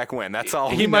guy back when. That's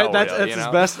all he we might. know. That's really, as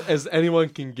best as anyone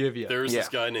can give you. There's this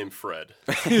guy named Fred.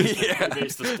 Yeah. He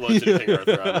based the Splendid King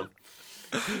Arthur on him.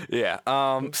 Yeah.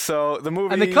 So the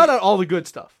movie, And they cut out all the good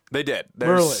stuff. They did.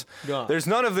 Merlin, gone. There's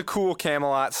none of the cool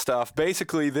Camelot stuff.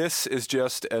 Basically, this is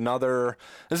just this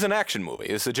is an action movie.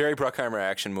 It's a Jerry Bruckheimer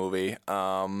action movie.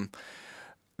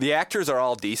 The actors are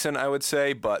all decent, I would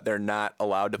say, but they're not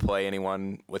allowed to play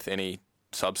anyone with any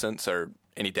substance or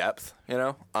any depth.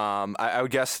 I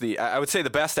would guess I would say the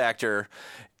best actor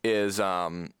is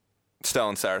Stellan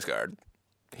Skarsgård.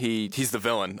 He's the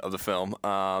villain of the film,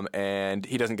 and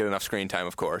he doesn't get enough screen time,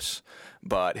 of course,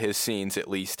 but his scenes at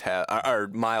least are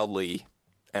mildly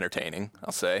entertaining,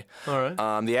 I'll say. All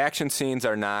right. The action scenes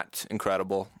are not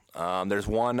incredible. There's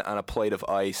one on a plate of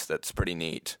ice that's pretty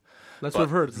neat. That's what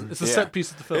I've heard. It's a set piece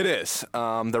of the film. It is.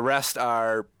 The rest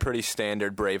are pretty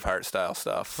standard Braveheart style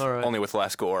stuff, All right. only with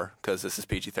less gore because this is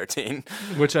PG-13.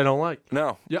 Which I don't like.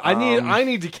 No. Yeah, I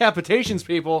need decapitations,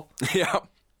 people. Yeah.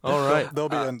 All right. There'll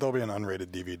be an unrated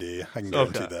DVD. I can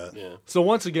guarantee that. Yeah. So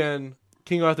once again,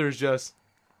 King Arthur is just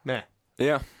meh.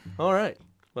 Yeah. All right.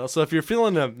 Well, so if you're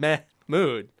feeling a meh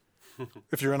mood,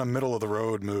 If you're in a middle of the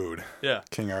road mood, yeah.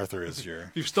 King Arthur is your.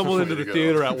 If you've stumbled into Way the to go.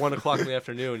 theater at 1 o'clock in the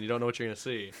afternoon and you don't know what you're going to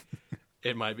see,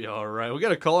 it might be all right. We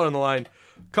got a caller on the line.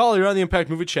 Caller, you're on the Impact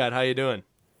Movie Chat. How you doing?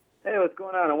 Hey, what's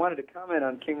going on? I wanted to comment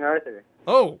on King Arthur.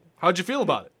 Oh, how'd you feel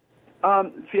about it?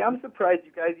 See, I'm surprised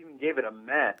you guys even gave it a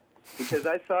meh, because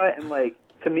I saw it and,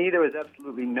 to me, there was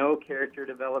absolutely no character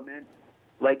development.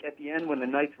 At the end when the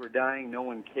knights were dying, no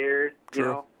one cared, you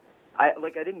know? I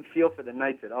didn't feel for the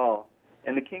knights at all.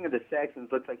 And the King of the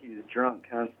Saxons looked like he was drunk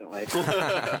constantly.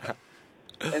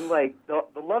 And, the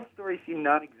love story seemed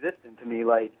non-existent to me.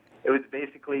 It was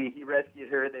basically he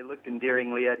rescued her, they looked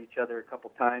endearingly at each other a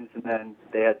couple times, and then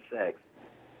they had sex,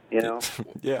 Yeah.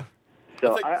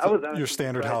 So I was honestly Your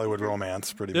standard surprised. Hollywood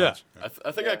romance, pretty Yeah. much.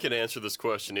 I think I can answer this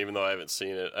question even though I haven't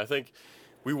seen it. I think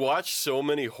we watch so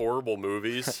many horrible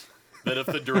movies that if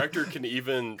the director can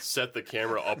even set the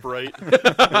camera upright,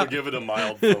 we'll give it a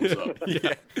mild thumbs up.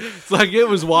 Yeah. It's like it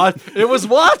was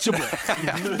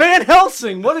watchable. Van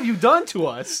Helsing, what have you done to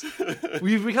us?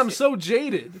 We've become so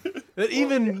jaded that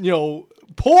even,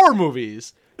 poor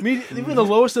movies, even the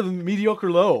lowest of the mediocre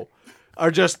low,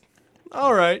 are just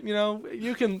all right.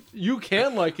 You can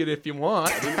like it if you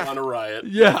want. I didn't want to riot.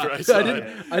 Yeah, after I saw I it.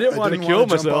 didn't want to wanna kill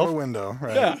jump out myself. a window,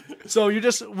 right? Yeah. So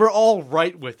we're all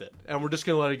right with it, and we're just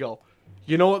gonna let it go.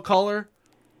 You know what, caller?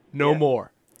 No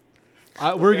more.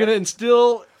 We're gonna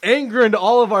instill anger into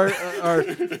all of our.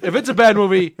 If it's a bad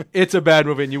movie, it's a bad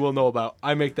movie, and you will know about.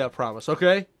 I make that promise.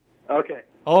 Okay. Okay.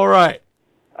 All right.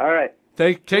 All right.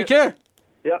 Take care.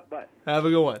 Yep, bye. Have a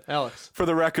good one, Alex. For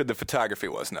the record, the photography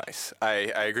was nice.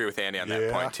 I agree with Andy on that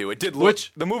Yeah. point too. It did look.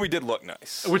 The movie did look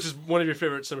nice. Which is one of your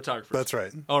favorite cinematographers. That's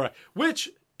right. All right. Which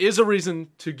is a reason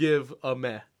to give a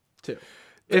meh too.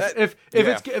 If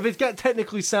it's got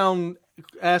technically sound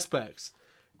aspects.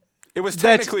 It was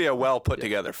technically a well put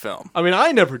together film. I mean,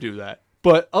 I never do that,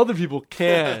 but other people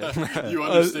can. You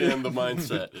understand the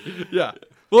mindset. Yeah.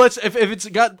 Well, if it's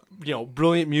got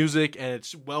brilliant music and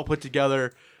it's well put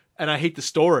together, and I hate the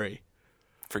story,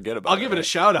 Forget about it. I'll give it a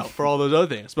shout out for all those other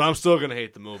things. But I'm still gonna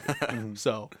hate the movie.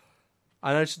 So,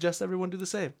 I suggest everyone do the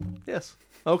same. Yes.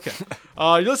 Okay.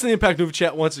 You're listening to the Impact Movie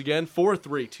Chat once again.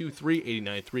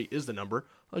 432-3893 is the number.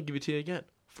 I'll give it to you again.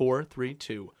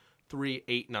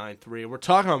 432-3893. We're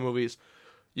talking about movies.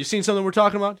 You seen something we're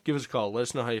talking about? Give us a call. Let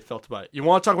us know how you felt about it. You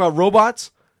want to talk about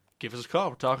robots? Give us a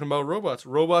call. We're talking about robots.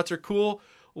 Robots are cool.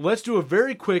 Let's do a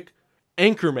very quick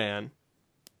Anchorman.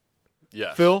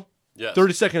 Yes. Phil? Yes.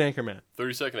 30-second Anchorman.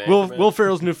 30-second Will Anchorman. Will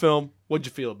Ferrell's new film. What'd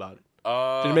you feel about it?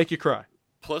 Did it make you cry?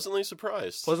 Pleasantly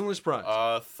surprised. Pleasantly surprised.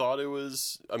 Thought it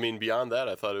was. I mean, beyond that,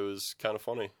 I thought it was kind of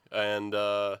funny, and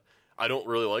I don't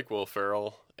really like Will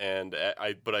Ferrell,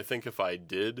 but I think if I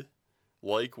did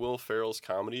like Will Ferrell's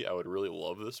comedy, I would really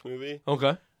love this movie.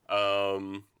 Okay.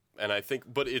 And I think,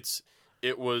 but it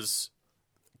was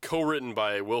co-written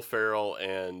by Will Ferrell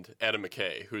and Adam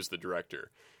McKay, who's the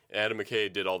director. Adam McKay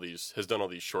has done all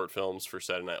these short films for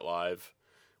Saturday Night Live,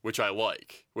 which I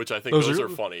like, which I think those are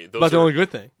funny. Those About the only good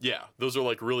thing. Yeah, those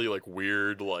are really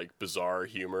weird, bizarre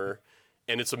humor.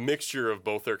 And it's a mixture of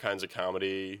both their kinds of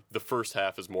comedy. The first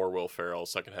half is more Will Ferrell,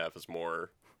 second half is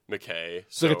more McKay.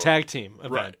 It's like a tag team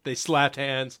event. Right. They slapped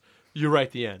hands. You're right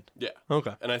at the end. Yeah.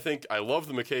 Okay. And I think I love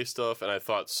the McKay stuff, and I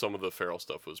thought some of the Farrell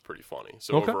stuff was pretty funny.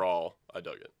 So Okay. overall, I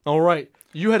dug it. All right.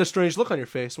 You had a strange look on your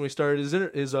face when we started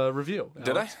his review.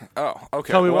 Did I? Alex. Oh,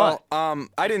 okay. Tell me well, why.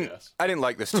 I didn't. Yes. I didn't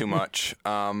like this too much.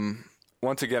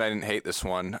 Once again, I didn't hate this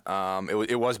one.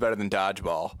 It was better than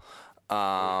Dodgeball.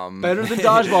 Better than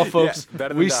Dodgeball, folks. Yeah,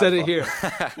 better than we said it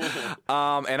Dodgeball. here.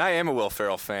 And I am a Will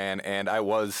Ferrell fan, and I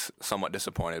was somewhat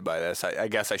disappointed by this. I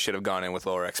guess I should have gone in with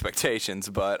lower expectations,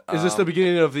 but Is this the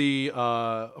beginning of the,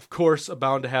 of course,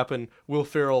 bound to happen Will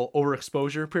Ferrell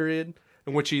overexposure period,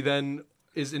 in which he then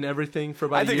is in everything for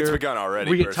about I a think year? it's begun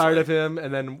already, We get tired personally. of him,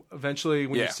 and then eventually,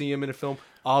 when you Yeah. see him in a film,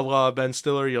 a la Ben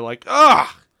Stiller, you're like,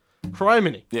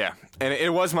 criminy. Yeah, and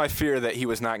it was my fear that he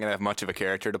was not going to have much of a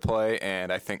character to play,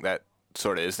 and I think that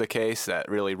sort of is the case. That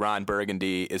really Ron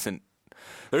Burgundy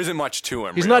there isn't much to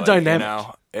him. He's really, not dynamic. You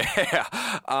know? Yeah.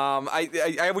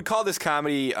 I would call this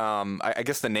comedy. I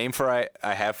guess the name I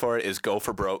have for it is Go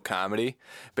for Broke comedy.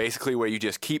 Basically, where you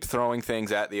just keep throwing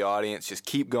things at the audience, just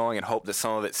keep going, and hope that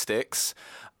some of it sticks.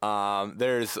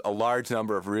 There's a large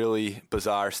number of really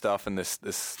bizarre stuff in this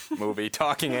movie.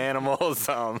 Talking animals,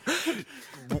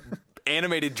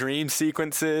 animated dream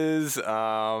sequences.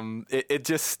 It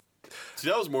just. See,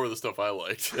 that was more of the stuff I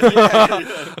liked.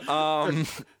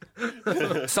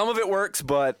 Some of it works,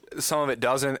 but some of it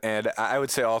doesn't, and I would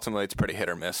say ultimately it's pretty hit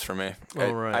or miss for me.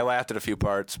 All right. I laughed at a few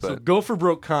parts, So but Go for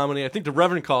Broke comedy. I think the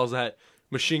Reverend calls that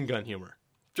machine gun humor.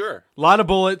 Sure. A lot of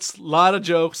bullets, a lot of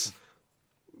jokes,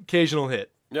 occasional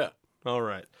hit. Yeah. All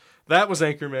right. That was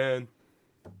Anchorman.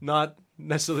 Not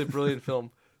necessarily a brilliant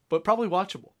film, but probably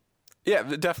watchable. yeah,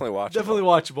 definitely watch. Definitely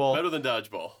watchable. Better than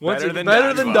Dodgeball. Once Better again, than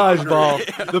better than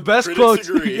Dodgeball. The best Critics quote.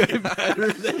 agree.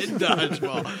 Better than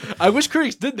Dodgeball. I wish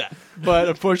critics did that, but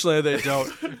unfortunately they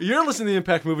don't. You're listening to the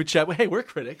Impact Movie Chat. Well, hey, we're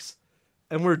critics,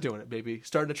 and we're doing it, baby.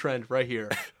 Starting a trend right here,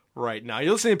 right now.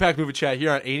 You're listening to the Impact Movie Chat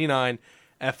here on 89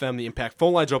 FM. The Impact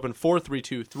phone lines open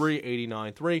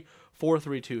 432-3893,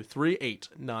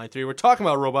 432-3893. We're talking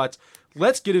about robots.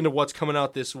 Let's get into what's coming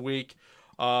out this week.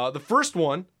 The first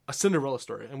one, A Cinderella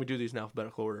Story, and we do these in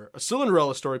alphabetical order. A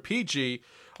Cinderella Story, PG,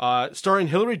 starring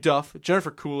Hilary Duff,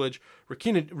 Jennifer Coolidge,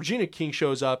 Regina King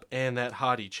shows up, and that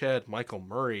hottie Chad Michael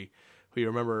Murray, who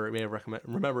you may have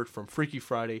remembered from Freaky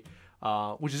Friday,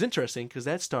 which is interesting because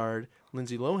that starred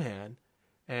Lindsay Lohan,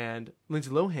 and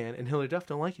Hilary Duff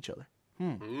don't like each other.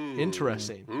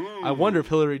 Interesting. I wonder if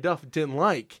Hilary Duff didn't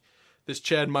like this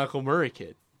Chad Michael Murray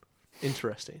kid.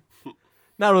 Interesting.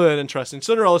 Not really that interesting.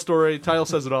 Cinderella Story. Title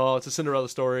says it all. It's a Cinderella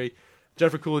story.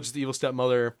 Jennifer Coolidge is the evil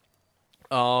stepmother.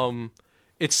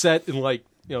 It's set in it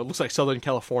looks like Southern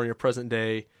California, present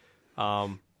day.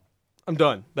 I'm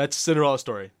done. That's Cinderella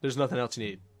Story. There's nothing else you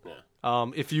need. Yeah.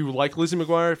 If you like Lizzie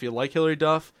McGuire, if you like Hilary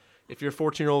Duff, if you're a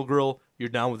 14-year-old girl, you're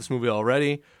down with this movie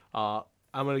already. I'm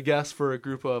going to guess for a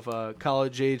group of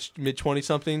college-aged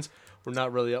mid-20-somethings, we're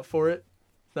not really up for it.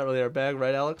 It's not really our bag,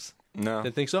 right, Alex? No.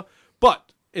 Didn't think so.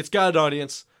 But it's got an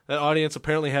audience. That audience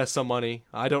apparently has some money.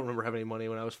 I don't remember having any money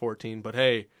when I was 14, but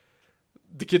hey,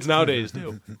 the kids nowadays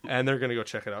do, and they're going to go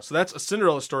check it out. So that's A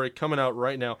Cinderella Story coming out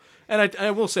right now. And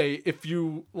I will say, if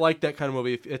you like that kind of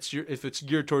movie, if it's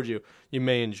geared towards you, you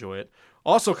may enjoy it.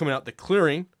 Also coming out, The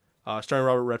Clearing, starring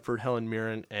Robert Redford, Helen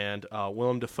Mirren, and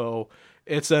Willem Dafoe.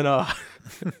 It's an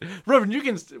Reverend.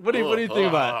 What do you think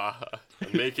about it?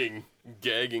 I'm making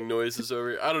gagging noises over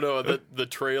here. I don't know. The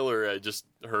trailer just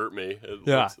hurt me.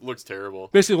 It looks terrible.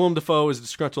 Basically, Willem Dafoe is a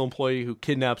disgruntled employee who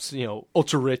kidnaps,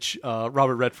 ultra rich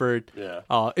Robert Redford. Yeah.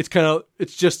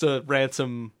 It's just a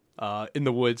ransom in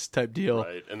the woods type deal.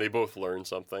 Right, and they both learn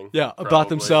something. Yeah, probably. about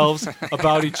themselves,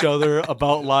 about each other,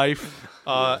 about life.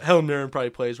 Helen Mirren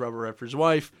probably plays Robert Redford's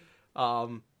wife.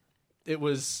 It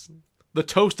was the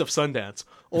toast of Sundance,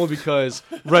 only because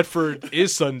Redford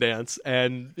is Sundance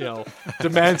and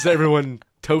demands that everyone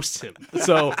toasts him.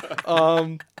 So,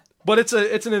 but it's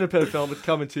an independent film. It's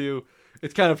coming to you.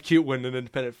 It's kind of cute when an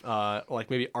independent,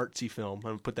 maybe artsy film.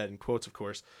 I'm gonna put that in quotes, of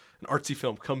course. An artsy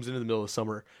film comes into the middle of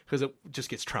summer because it just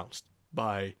gets trounced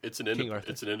by King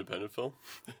Arthur. It's an independent film.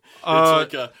 It's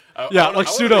like pseudo. I want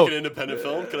to make an independent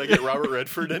film. Can I get Robert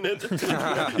Redford in it?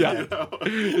 Yeah,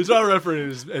 it's Robert Redford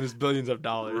and his billions of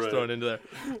dollars thrown into there.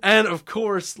 And of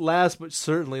course, last but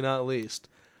certainly not least,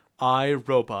 I,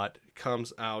 Robot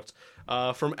comes out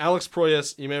from Alex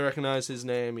Proyas. You may recognize his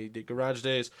name. He did Garage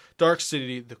Days, Dark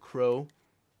City, The Crow,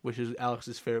 which is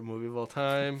Alex's favorite movie of all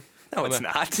time. No, it's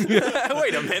not.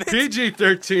 Wait a minute.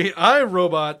 PG-13. I,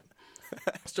 Robot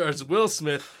stars Will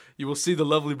Smith. You will see the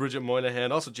lovely Bridget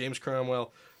Moynihan, also James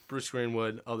Cromwell, Bruce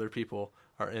Greenwood, other people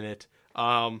are in it.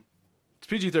 It's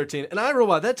PG-13. And I,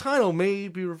 Robot, that title may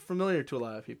be familiar to a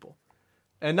lot of people.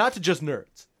 And not to just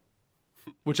nerds.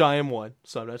 which I am one,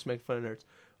 so I'm not just making fun of nerds.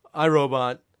 I,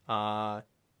 Robot,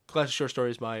 classic short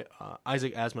stories by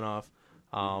Isaac Asimov,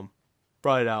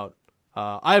 brought it out.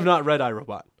 I have not read I,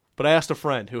 Robot, but I asked a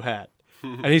friend who had,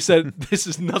 and he said this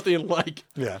is nothing like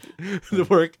the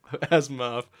work of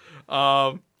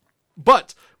Asimov.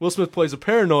 But Will Smith plays a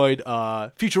paranoid,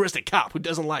 futuristic cop who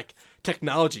doesn't like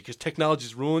technology because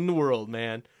technology's ruining the world,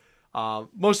 man.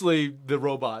 Mostly the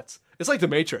robots. It's like the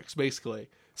Matrix, basically.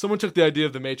 Someone took the idea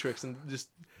of the Matrix and just,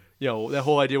 that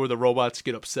whole idea where the robots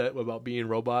get upset about being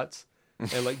robots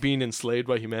and like being enslaved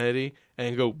by humanity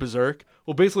and go berserk.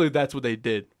 Well, basically that's what they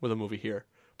did with a movie here.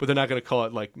 But they're not going to call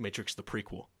it like Matrix the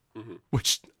prequel,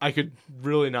 which I could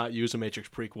really not use a Matrix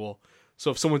prequel. So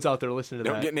if someone's out there listening to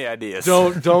that, don't get any ideas.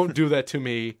 Don't do that to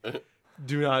me.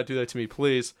 Do not do that to me,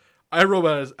 please.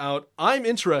 iRobot is out. I'm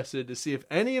interested to see if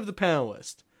any of the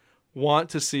panelists want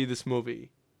to see this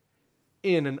movie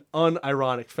in an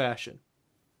unironic fashion.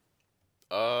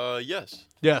 Yes.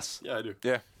 Yes. Yeah, I do.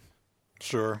 Yeah.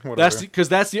 Sure. Whatever.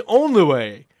 That's the only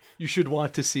way you should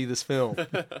want to see this film.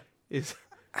 Is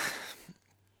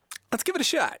Let's give it a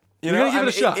shot. You're gonna give it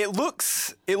a shot.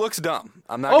 It looks dumb.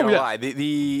 I'm not gonna lie.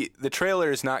 The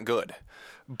trailer is not good,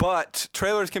 but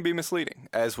trailers can be misleading,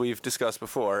 as we've discussed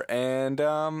before. And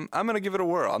I'm gonna give it a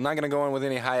whirl. I'm not gonna go in with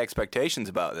any high expectations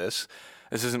about this.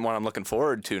 This isn't one I'm looking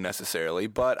forward to necessarily,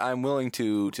 but I'm willing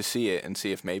to see it and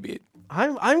see if maybe it.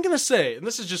 I'm gonna say, and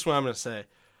this is just what I'm gonna say.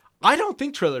 I don't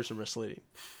think trailers are misleading.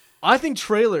 I think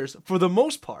trailers, for the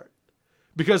most part,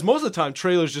 because most of the time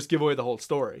trailers just give away the whole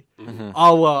story,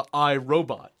 a la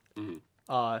iRobot.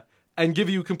 And give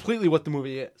you completely what the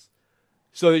movie is,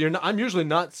 so that I'm usually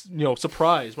not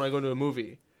surprised when I go to a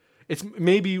movie. It's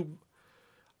maybe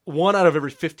one out of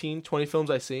every 15, 20 films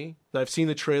I see that I've seen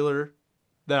the trailer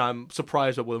that I'm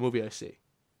surprised at what a movie I see.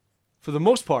 For the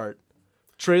most part,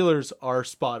 trailers are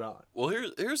spot on. Well,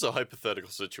 here's a hypothetical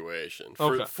situation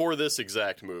Okay. for this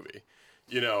exact movie.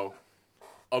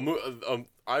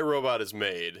 iRobot is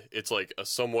made. It's like a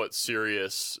somewhat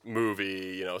serious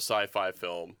movie, sci-fi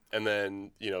film. And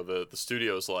then, the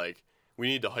studio's like, we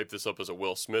need to hype this up as a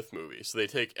Will Smith movie. So they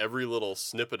take every little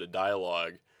snippet of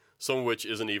dialogue, some of which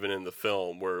isn't even in the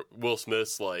film, where Will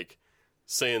Smith's like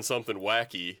saying something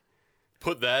wacky,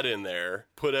 put that in there,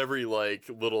 put every like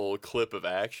little clip of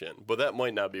action. But that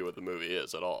might not be what the movie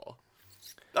is at all.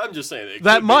 I'm just saying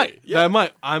That might. Yeah. That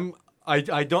might. I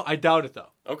doubt it though.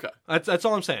 Okay. That's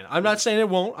all I'm saying. I'm not saying it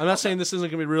won't. I'm not saying this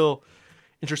isn't going to be a real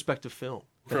introspective film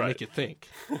that'll make you think.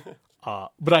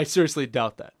 But I seriously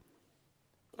doubt that.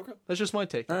 Okay. That's just my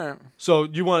take. All right. So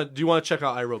do you want to check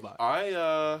out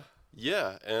iRobot?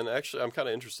 Yeah, and actually I'm kind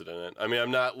of interested in it. I mean,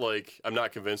 I'm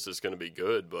not convinced it's going to be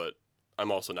good, but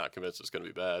I'm also not convinced it's going to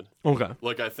be bad. Okay.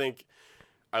 Like, I think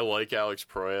I like Alex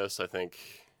Proyas. I think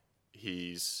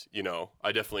he's,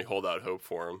 I definitely hold out hope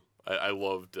for him. I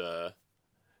loved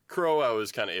Crow. I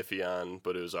was kind of iffy on,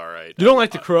 but it was all right. You don't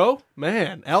like The Crow?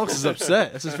 Man, Alex is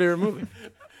upset. That's his favorite movie.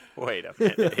 Wait a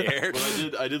minute here.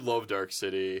 But I did love Dark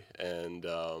City, and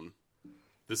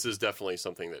this is definitely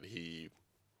something that he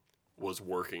was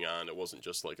working on. It wasn't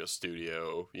just like a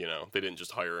studio, they didn't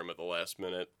just hire him at the last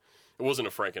minute. It wasn't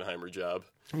a Frankenheimer job,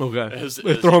 Okay. as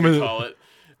Throw him you in could call it.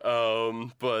 I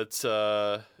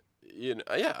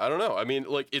don't know. I mean,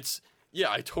 like,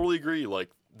 I totally agree.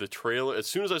 Like, the trailer, as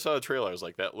soon as I saw the trailer, I was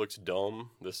like, that looks dumb.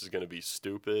 This is going to be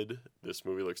stupid. This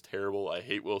movie looks terrible. I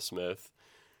hate Will Smith.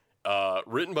 Partially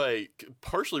written by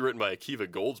Akiva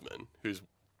Goldsman, who's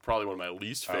probably one of my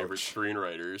least favorite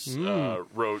screenwriters.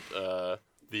 Wrote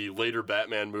the later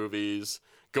Batman movies,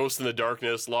 Ghost in the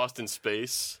Darkness, Lost in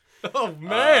Space. Oh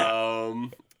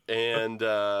man.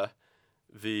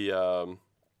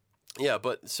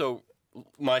 But so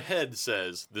my head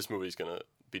says this movie's going to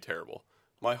be terrible.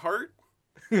 My heart,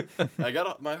 I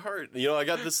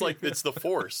got this, like, it's the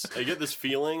Force. I get this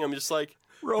feeling. I'm just like,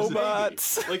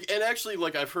 Robots. like, and actually,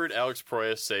 like, I've heard Alex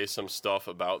Proyas say some stuff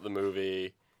about the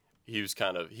movie. He was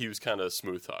kind of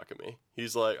smooth talking me.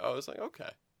 He's like, I was like, okay,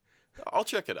 I'll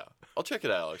check it out.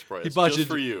 Alex Proyas,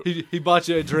 for you. He bought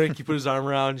you a drink. He put his arm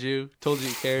around you. Told you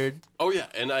he cared. Oh yeah,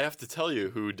 and I have to tell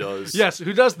you who does. Yes,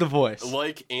 who does the voice?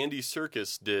 Like Andy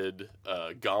Serkis did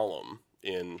Gollum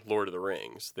in Lord of the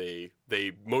Rings. They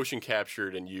motion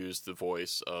captured and used the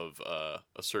voice of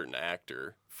a certain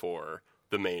actor for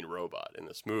the main robot in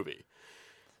this movie.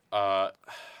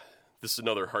 This is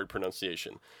another hard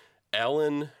pronunciation.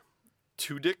 Alan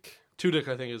Tudyk. Tudyk,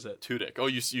 I think is it. Tudyk. Oh,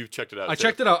 you checked it out. I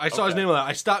checked it out. I saw his name on that.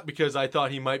 I stopped because I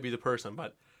thought he might be the person,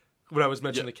 but when I was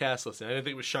mentioning the cast listing, I didn't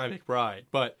think it was Shine McBride.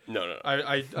 But no.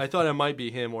 I thought it might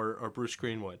be him or Bruce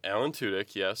Greenwood. Alan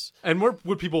Tudyk, yes. And where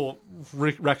would people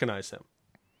recognize him?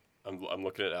 I'm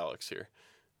looking at Alex here.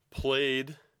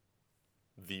 played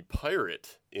the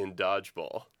pirate in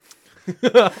Dodgeball.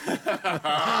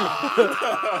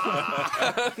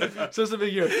 So it's a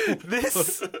big year.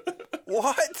 This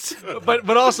what?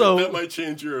 But also That might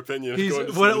change your opinion. he's going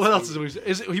to see what this else movie.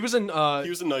 is he was in He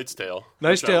was in Knight's Tale.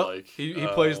 Knight's which I Tale. like. He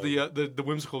plays the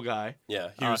whimsical guy. Yeah,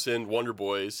 he was in Wonder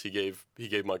Boys. He gave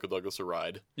Michael Douglas a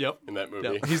ride Yep. in that movie.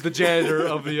 Yep. He's the janitor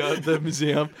of the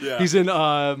museum. Yeah. He's in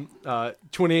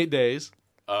 28 Days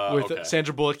with okay.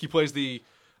 Sandra Bullock. He plays I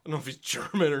don't know if he's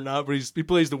German or not, but he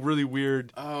plays the really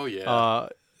weird Oh yeah.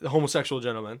 homosexual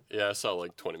gentleman. Yeah, I saw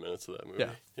like 20 minutes of that movie.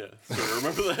 Yeah. So I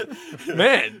remember that.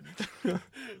 Man,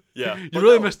 Yeah. you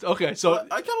really missed. Okay, so I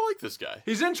kind of like this guy.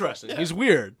 he's interesting. Yeah. He's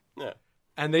weird. Yeah.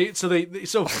 And so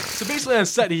basically on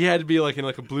set he had to be like in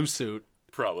like a blue suit,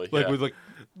 Probably. like yeah. with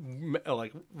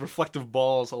like reflective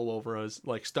balls all over us,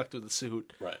 like stuck to the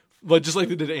suit. Right. But just like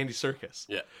they did to Andy Serkis.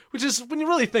 Yeah. Which is, when you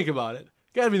really think about it,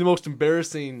 got to be the most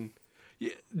embarrassing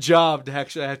job to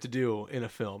actually have to do in a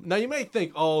film. Now you may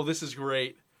think, "Oh, this is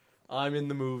great. I'm in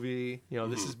the movie. You know,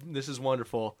 this is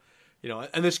wonderful. You know,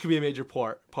 and this could be a major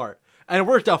part." And it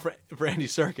worked out for Andy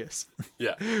Serkis.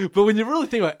 Yeah. But when you really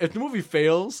think about it, if the movie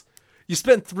fails, you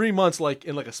spent 3 months like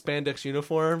in like a spandex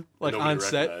uniform, like Nobody on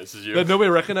set, recognizes you. that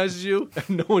nobody recognizes you, and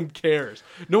no one cares.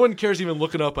 No one cares even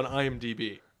looking up on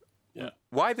IMDb. Yeah.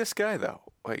 Why this guy though?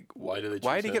 Like, Why did they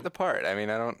why choose did he him? get the part? I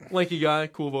mean, I don't. Lanky guy,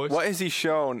 cool voice. What has he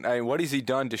shown? I mean, what has he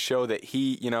done to show that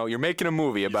he, you're making a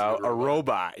movie about a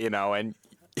robot, and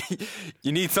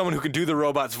you need someone who can do the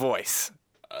robot's voice.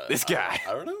 This guy.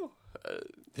 I don't know.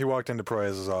 He walked into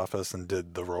Perez's office and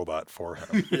did the robot for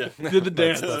him. Yeah. Did the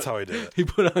dance. That's how he did it. He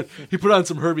put on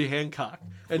some Herbie Hancock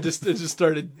and just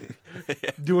started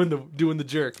doing the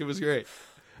jerk. It was great.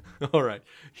 All right,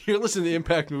 you're listening to the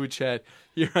Impact Movie Chat.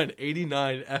 You're on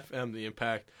 89 FM. The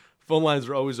Impact phone lines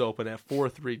are always open at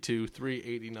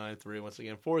 432-3893. Once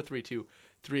again,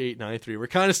 432-3893. We're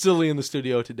kind of silly in the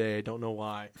studio today. I don't know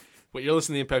why, but you're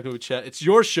listening to the Impact Movie Chat. It's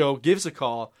your show. Give us a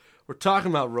call. We're talking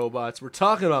about robots. We're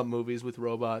talking about movies with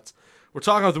robots. We're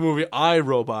talking about the movie I,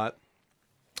 Robot.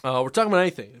 We're talking about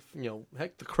anything.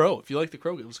 Heck, The Crow. If you like The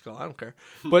Crow, give us a call. I don't care.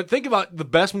 But think about the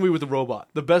best movie with a robot.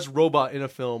 The best robot in a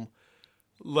film.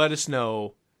 Let us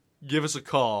know. Give us a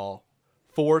call.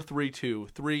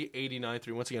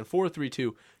 432-3893. Once again,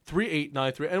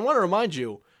 432-3893. And I want to remind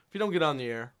you, if you don't get on the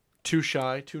air, too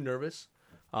shy, too nervous,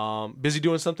 busy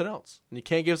doing something else, and you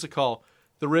can't give us a call,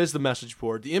 there is the message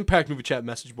board, the Impact Movie Chat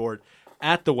message board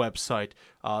at the website.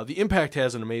 The Impact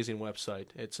has an amazing website.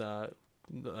 It's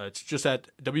just at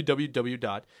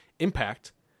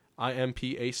www.impact,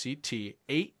 IMPACT,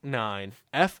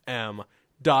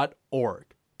 89fm.org.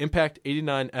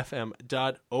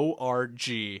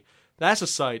 Impact89fm.org. That's a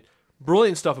site.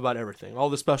 Brilliant stuff about everything. All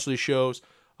the specialty shows,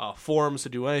 forums to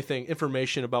do anything,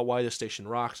 information about why this station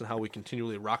rocks and how we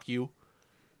continually rock you.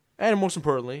 And most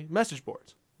importantly, message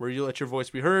boards, where you let your voice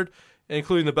be heard,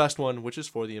 including the best one, which is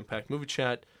for the Impact Movie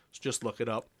Chat. So just look it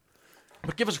up.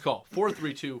 But give us a call,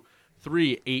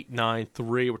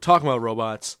 432-3893. We're talking about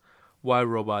robots. Why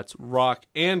robots rock.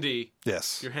 Andy,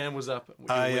 Yes. your hand was up.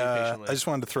 I just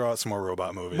wanted to throw out some more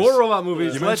robot movies. More robot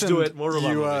movies. You Let's do it. More robot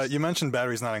you, movies. You mentioned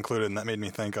Batteries Not Included, and that made me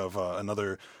think of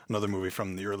another movie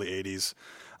from the early 80s.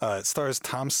 It stars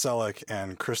Tom Selleck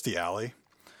and Kirstie Alley.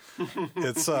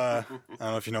 It's I don't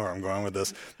know if you know where I'm going with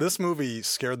this. This movie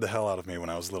scared the hell out of me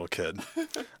when I was a little kid.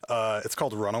 It's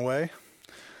called Runaway.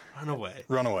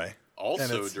 Runaway.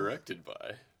 Also directed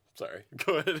by. Sorry,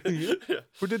 go ahead. Yeah.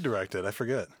 Who did direct it? I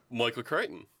forget. Michael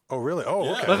Crichton. Oh, really?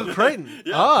 Oh, okay. Michael Crichton.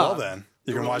 Yeah. Well, then.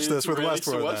 You can watch this with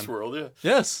Westworld. Westworld, then.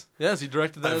 Yeah. Yes, he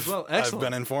directed that as well. Excellent. I've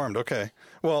been informed. Okay.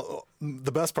 Well,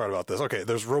 the best part about this,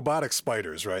 there's robotic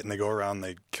spiders, right? And they go around,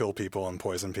 they kill people and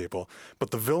poison people.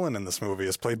 But the villain in this movie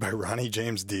is played by Ronnie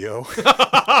James Dio,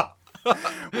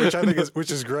 which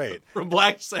is great. From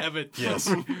Black Sabbath. Yes.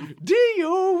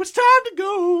 Dio, it's time to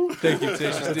go. Thank you,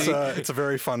 Tenacious D. It's a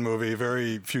very fun movie,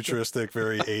 very futuristic,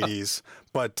 very 80s.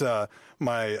 But a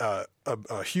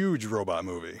huge robot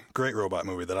movie, great robot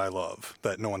movie that I love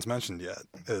that no one's mentioned yet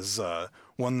is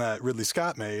one that Ridley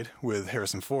Scott made with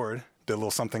Harrison Ford. Did a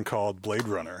little something called Blade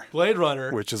Runner. Blade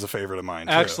Runner. Which is a favorite of mine,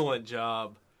 too. Excellent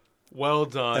job. Well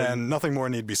done. And nothing more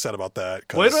need be said about that.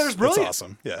 Blade Runner's brilliant. It's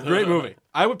awesome. Yeah. Great movie.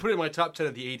 I would put it in my top 10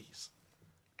 of the 80s.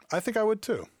 I think I would,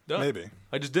 too. Done. Maybe.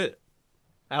 I just did it.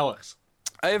 Alex.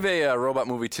 I have a robot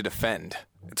movie to defend.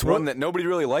 It's one that nobody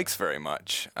really likes very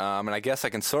much, and I guess I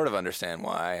can sort of understand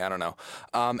why. I don't know.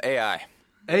 AI.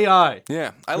 AI.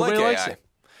 Yeah, I Nobody like likes AI. it.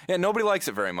 Yeah, nobody likes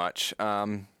it very much.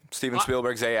 Steven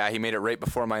Spielberg's AI, he made it right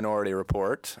before Minority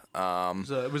Report.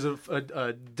 It was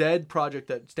a dead project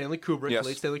that Stanley Kubrick, Yes.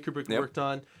 late Stanley Kubrick, Yep. worked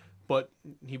on. but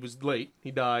he was late.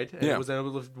 He died and was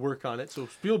unable to work on it. So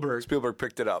Spielberg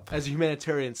picked it up. as a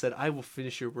humanitarian said, "I will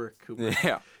finish your work, Kubrick."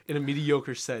 Yeah. In a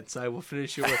mediocre sense, I will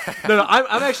finish your work. No,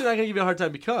 I'm actually not going to give you a hard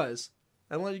time because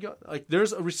I'm letting you go. Like,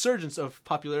 there's a resurgence of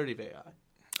popularity of AI.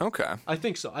 Okay. I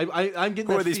think so. I'm getting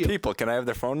Who that are these feel. people? Can I have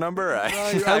their phone number?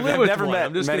 I live with never one. met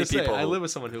I'm just many gonna say, people. I live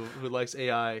with someone who likes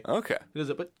AI. Okay. Who does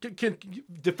it, but can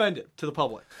defend it to the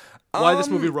public. Why this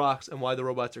movie rocks and why the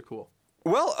robots are cool.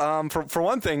 Well, for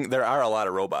one thing, there are a lot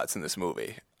of robots in this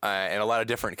movie, and a lot of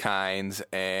different kinds.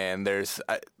 And there's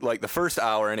like the first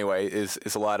hour anyway is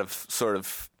a lot of sort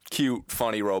of cute,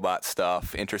 funny robot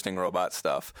stuff, interesting robot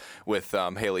stuff with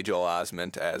Haley Joel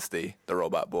Osment as the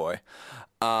robot boy.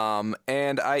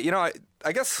 And I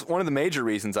guess one of the major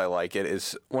reasons I like it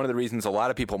is one of the reasons a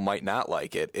lot of people might not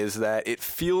like it is that it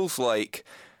feels like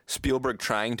Spielberg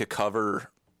trying to cover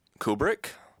Kubrick.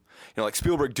 Like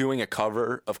Spielberg doing a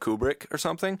cover of Kubrick or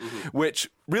something, which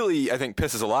really, I think,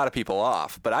 pisses a lot of people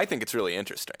off. But I think it's really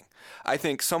interesting. I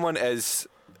think someone as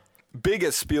big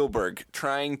as Spielberg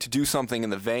trying to do something in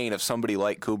the vein of somebody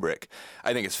like Kubrick,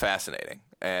 I think is fascinating.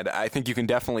 And I think you can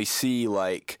definitely see,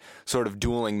 like, sort of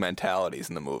dueling mentalities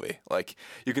in the movie. Like,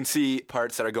 you can see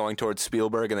parts that are going towards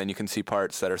Spielberg, and then you can see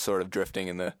parts that are sort of drifting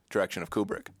in the direction of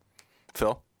Kubrick.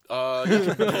 Phil?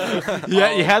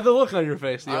 Yeah, you had the look on your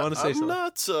face. Do you want to say something?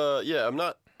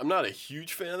 I'm not a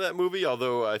huge fan of that movie,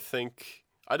 although I think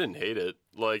I didn't hate it.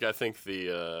 Like, I think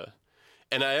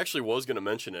and I actually was going to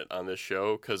mention it on this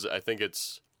show because I think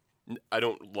I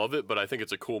don't love it, but I think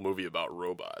it's a cool movie about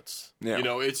robots. Yeah.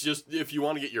 It's just, if you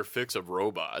want to get your fix of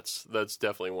robots, that's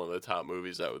definitely one of the top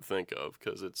movies I would think of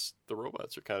because the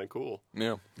robots are kind of cool.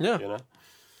 Yeah. Yeah.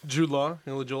 Jude Law,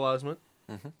 Haley Joel Osment.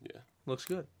 Mm-hmm. Yeah. Looks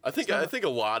good. I think a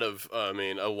lot of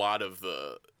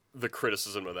the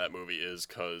criticism of that movie is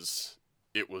because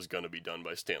it was going to be done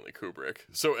by Stanley Kubrick.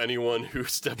 So anyone who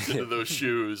stepped into those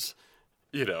shoes,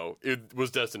 it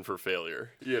was destined for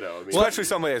failure. Especially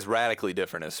somebody as radically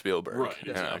different as Spielberg. Right,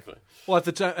 exactly. Well, at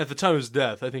the time of his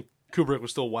death, I think Kubrick was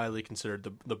still widely considered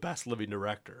the best living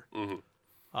director. Mm-hmm.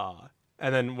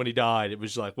 And then when he died, it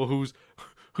was like, well,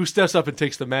 who steps up and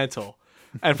takes the mantle?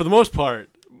 And for the most part,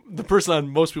 the person on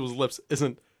most people's lips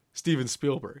isn't Steven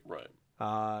Spielberg. Right.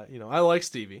 I like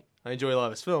Stevie. I enjoy a lot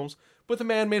of his films, but the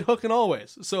man made Hook and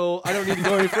Always, so I don't need to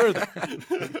go any further.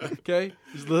 Okay,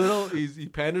 he's little. He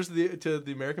panders to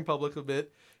the American public a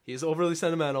bit. He's overly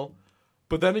sentimental,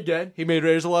 but then again, he made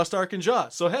Raiders of the Lost Ark and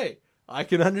Jaws. So hey, I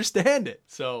can understand it.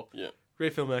 So yeah.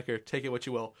 Great filmmaker. Take it what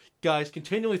you will, guys.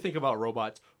 Continually think about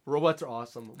robots. Robots are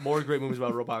awesome. More great movies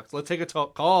about robots. Let's take a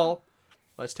call.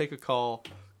 Let's take a call.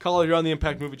 Caller, you're on the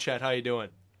Impact Movie Chat. How you doing?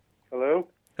 Hello?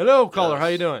 Hello, caller. How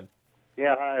you doing?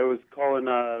 Yeah, hi. I was calling,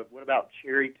 what about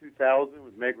Cherry 2000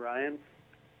 with Meg Ryan?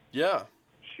 Yeah.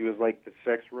 She was like the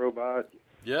sex robot.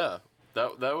 Yeah.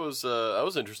 That was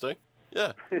interesting.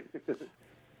 Yeah.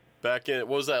 Back in,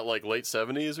 what was that, like late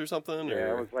 70s or something?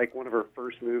 Yeah, it was like one of her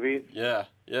first movies. Yeah,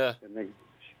 yeah. And the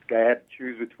guy had to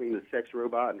choose between the sex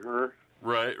robot and her.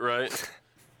 Right.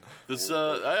 This,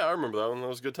 I remember that one. That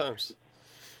was good times.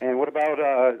 And what about,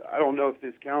 I don't know if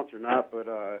this counts or not, but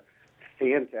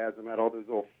Phantasm had all those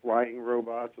little flying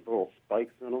robots with little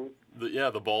spikes in them.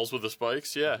 The balls with the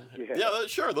spikes, yeah.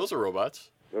 Sure, those are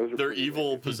robots. They're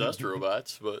evil, possessed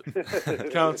robots, but...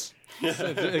 It counts.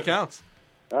 It counts.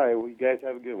 All right, well, you guys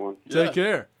have a good one. Take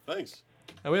care. Thanks.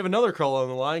 And we have another caller on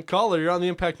the line. Caller, you're on the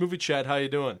Impact Movie Chat. How you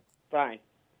doing? Fine.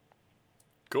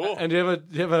 Cool. And do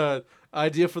you have a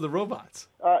idea for the robots?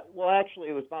 Well, actually,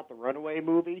 it was about the Runaway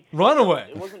movie. Runaway?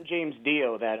 It wasn't James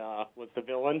Dio that was the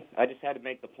villain. I just had to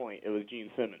make the point. It was Gene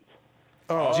Simmons.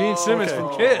 Oh, Gene Simmons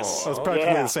from Kiss. That was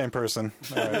practically the same person.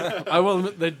 All right. I will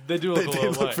admit, they do look a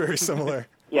little look very similar.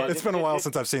 Yeah, it's been a while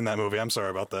since I've seen that movie. I'm sorry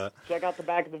about that. Check out the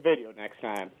back of the video next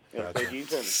time. It'll say Gene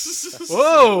Simmons.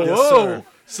 Whoa, Yes, whoa. sir.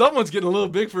 Someone's getting a little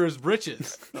big for his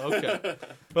britches. Okay.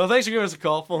 Well, thanks for giving us a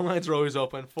call. Phone lines are always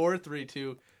open.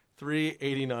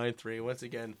 432-3893. Once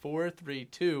again,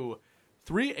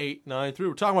 432-3893.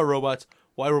 We're talking about robots,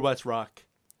 why robots rock,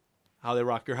 how they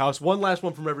rock your house. One last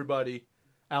one from everybody.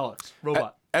 Alex,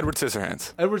 robot. Edward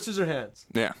Scissorhands. Edward Scissorhands.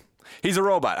 Yeah. He's a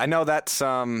robot. I know that's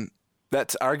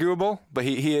arguable, but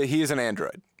he is an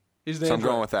android. He's an so android.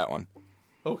 I'm going with that one.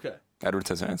 Okay. Edward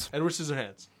Scissorhands. Edward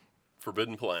Scissorhands.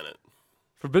 Forbidden Planet.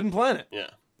 Forbidden Planet. Yeah.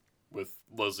 With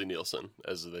Leslie Nielsen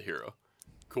as the hero.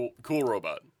 Cool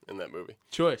robot in that movie.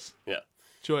 Choice. Yeah.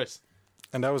 Choice.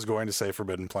 And I was going to say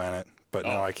Forbidden Planet, but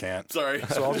now I can't. Sorry.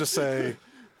 So I'll just say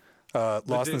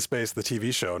Lost in Space, the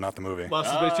TV show, not the movie.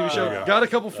 Lost in Space TV show. Go. Got a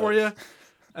couple for you,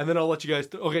 and then I'll let you guys...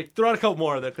 Okay, throw out a couple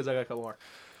more of that, because I got a couple more.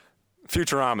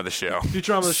 Futurama, the show.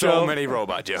 Futurama, the so show. So many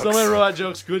robot jokes. So many robot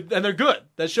jokes, good, and they're good.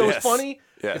 That show is funny.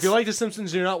 Yes. If you like The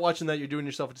Simpsons and you're not watching that, you're doing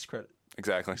yourself a discredit.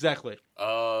 Exactly.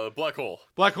 Black Hole.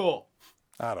 Black Hole.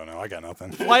 I don't know. I got nothing.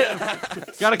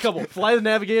 Got a couple. Fly the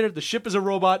Navigator. The ship is a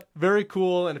robot. Very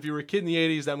cool. And if you were a kid in the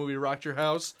 80s, that movie rocked your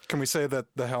house. Can we say that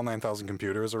the HAL 9000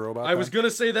 computer is a robot? I was going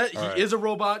to say that. All He is a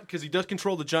robot because he does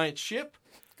control the giant ship.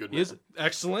 Good. He is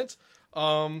excellent.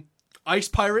 Ice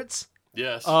Pirates.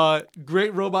 Yes.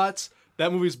 Great robots.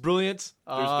 That movie's brilliant.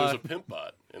 There's a pimp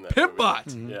bot in that Pimp movie. bot.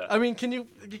 Mm-hmm. Yeah. I mean, you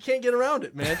can't get around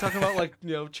it, man. Talking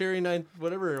about Cherry 9,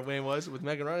 whatever her name was with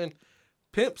Megan Ryan.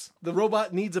 Pimps. The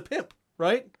robot needs a pimp,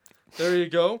 right? There you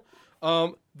go.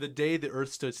 The Day the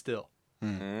Earth Stood Still.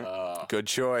 Good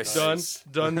choice.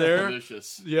 Done there.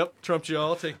 Delicious. Yep, trumped you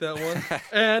all. Take that one.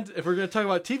 And if we're going to talk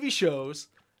about TV shows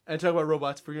and talk about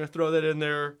robots, we're going to throw that in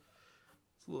there.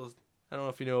 It's a little, I don't know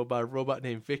if you know about a robot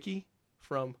named Vicky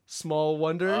from Small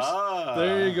Wonders.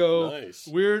 There you go. Nice.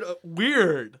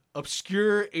 Weird,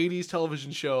 obscure 80s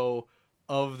television show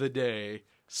of the day.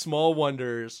 Small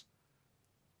Wonders.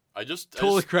 I just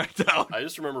Cracked out. I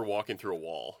just remember walking through a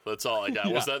wall. That's all I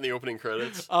got. Was that in the opening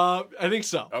credits? I think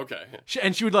so. Okay.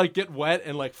 She would get wet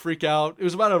and freak out. It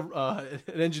was about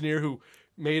an engineer who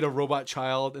made a robot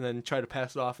child and then tried to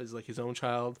pass it off as his own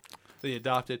child that he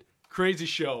adopted. Crazy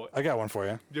show. I got one for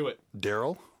you. Do it.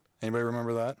 Daryl. Anybody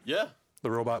remember that? Yeah. The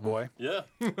robot boy? Yeah.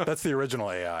 That's the original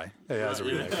AI. AI is a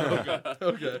remake.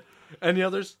 Okay. Any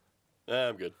others?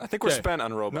 I'm good. I think we're spent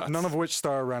on robots. None of which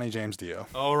star Ronnie James Dio.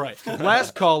 All right.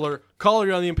 Last caller. Caller,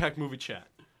 you're on the Impact Movie Chat.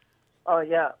 Oh,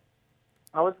 yeah.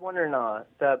 I was wondering,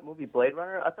 that movie Blade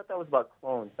Runner, I thought that was about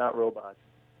clones, not robots.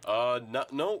 Not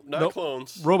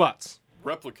clones. Robots.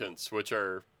 Replicants, which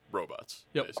are robots.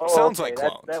 Yep. basically. Oh, Sounds okay, like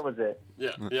clones. That was it.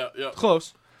 Yeah.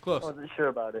 Close. I wasn't sure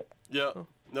about it. Yeah.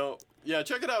 No. Yeah,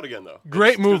 check it out again, though.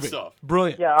 Great It's movie. Good stuff.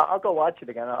 Brilliant. Yeah, I'll go watch it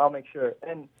again. I'll make sure.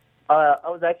 And I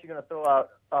was actually going to throw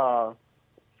out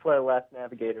Fly the Last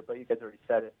Navigator, but you guys already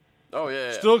said it. Oh,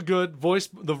 yeah. Still good.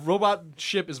 The robot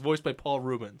ship is voiced by Paul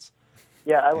Rubens.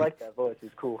 Yeah, I like that voice.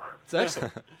 It's cool. It's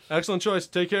excellent. Excellent choice.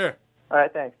 Take care. All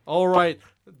right, thanks. All right.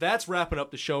 That's wrapping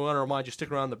up the show. I want to remind you,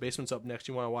 stick around. The Basement's up next.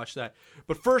 You want to watch that.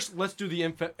 But first, let's do the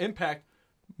Impact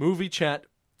Movie Chat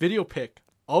video pick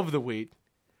of the week.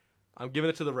 I'm giving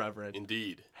it to the Reverend.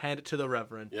 Indeed. Hand it to the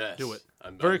Reverend. Yes. Do it.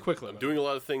 Very quickly. I'm doing a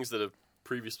lot of things that have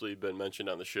previously been mentioned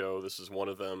on the show. This is one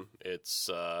of them. It's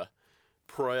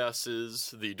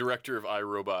Proyas's, the director of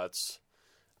iRobots,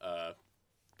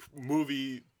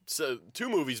 movie, 2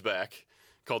 movies back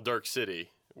called Dark City,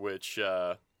 which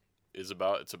is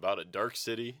about a dark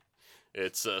city.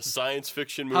 It's a science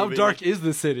fiction movie. How dark is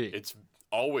the city? It's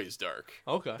always dark.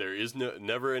 Okay. There is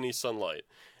never any sunlight,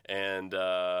 and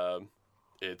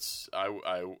it's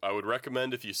I would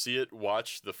recommend, if you see it,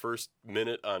 watch the first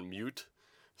minute on mute,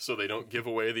 so they don't give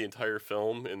away the entire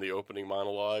film in the opening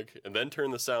monologue, and then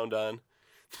turn the sound on.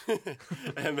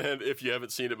 And then if you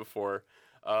haven't seen it before,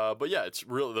 but yeah, it's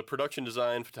real. The production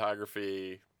design,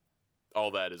 photography,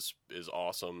 all that is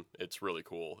awesome. It's really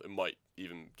cool. It might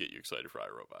even get you excited for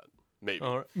iRobot. Maybe.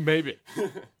 All right. Maybe.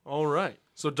 All right.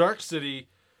 So Dark City,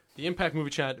 the Impact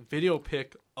Movie Chat video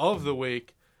pick of the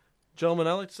week. Gentlemen,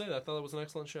 I like to say that I thought that was an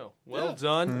excellent show. Well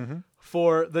done.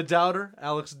 For the Doubter,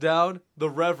 Alex Dowd, the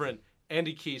Reverend,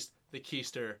 Andy Keast, the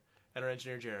Keister, and our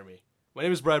engineer, Jeremy. My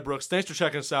name is Brad Brooks. Thanks for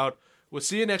checking us out. We'll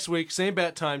see you next week. Same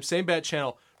bat time, same bat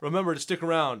channel. Remember to stick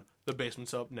around. The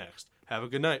Basement's up next. Have a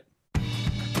good night.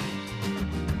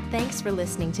 Thanks for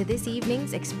listening to this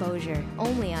evening's Exposure,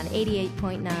 only on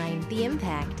 88.9 The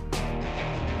Impact.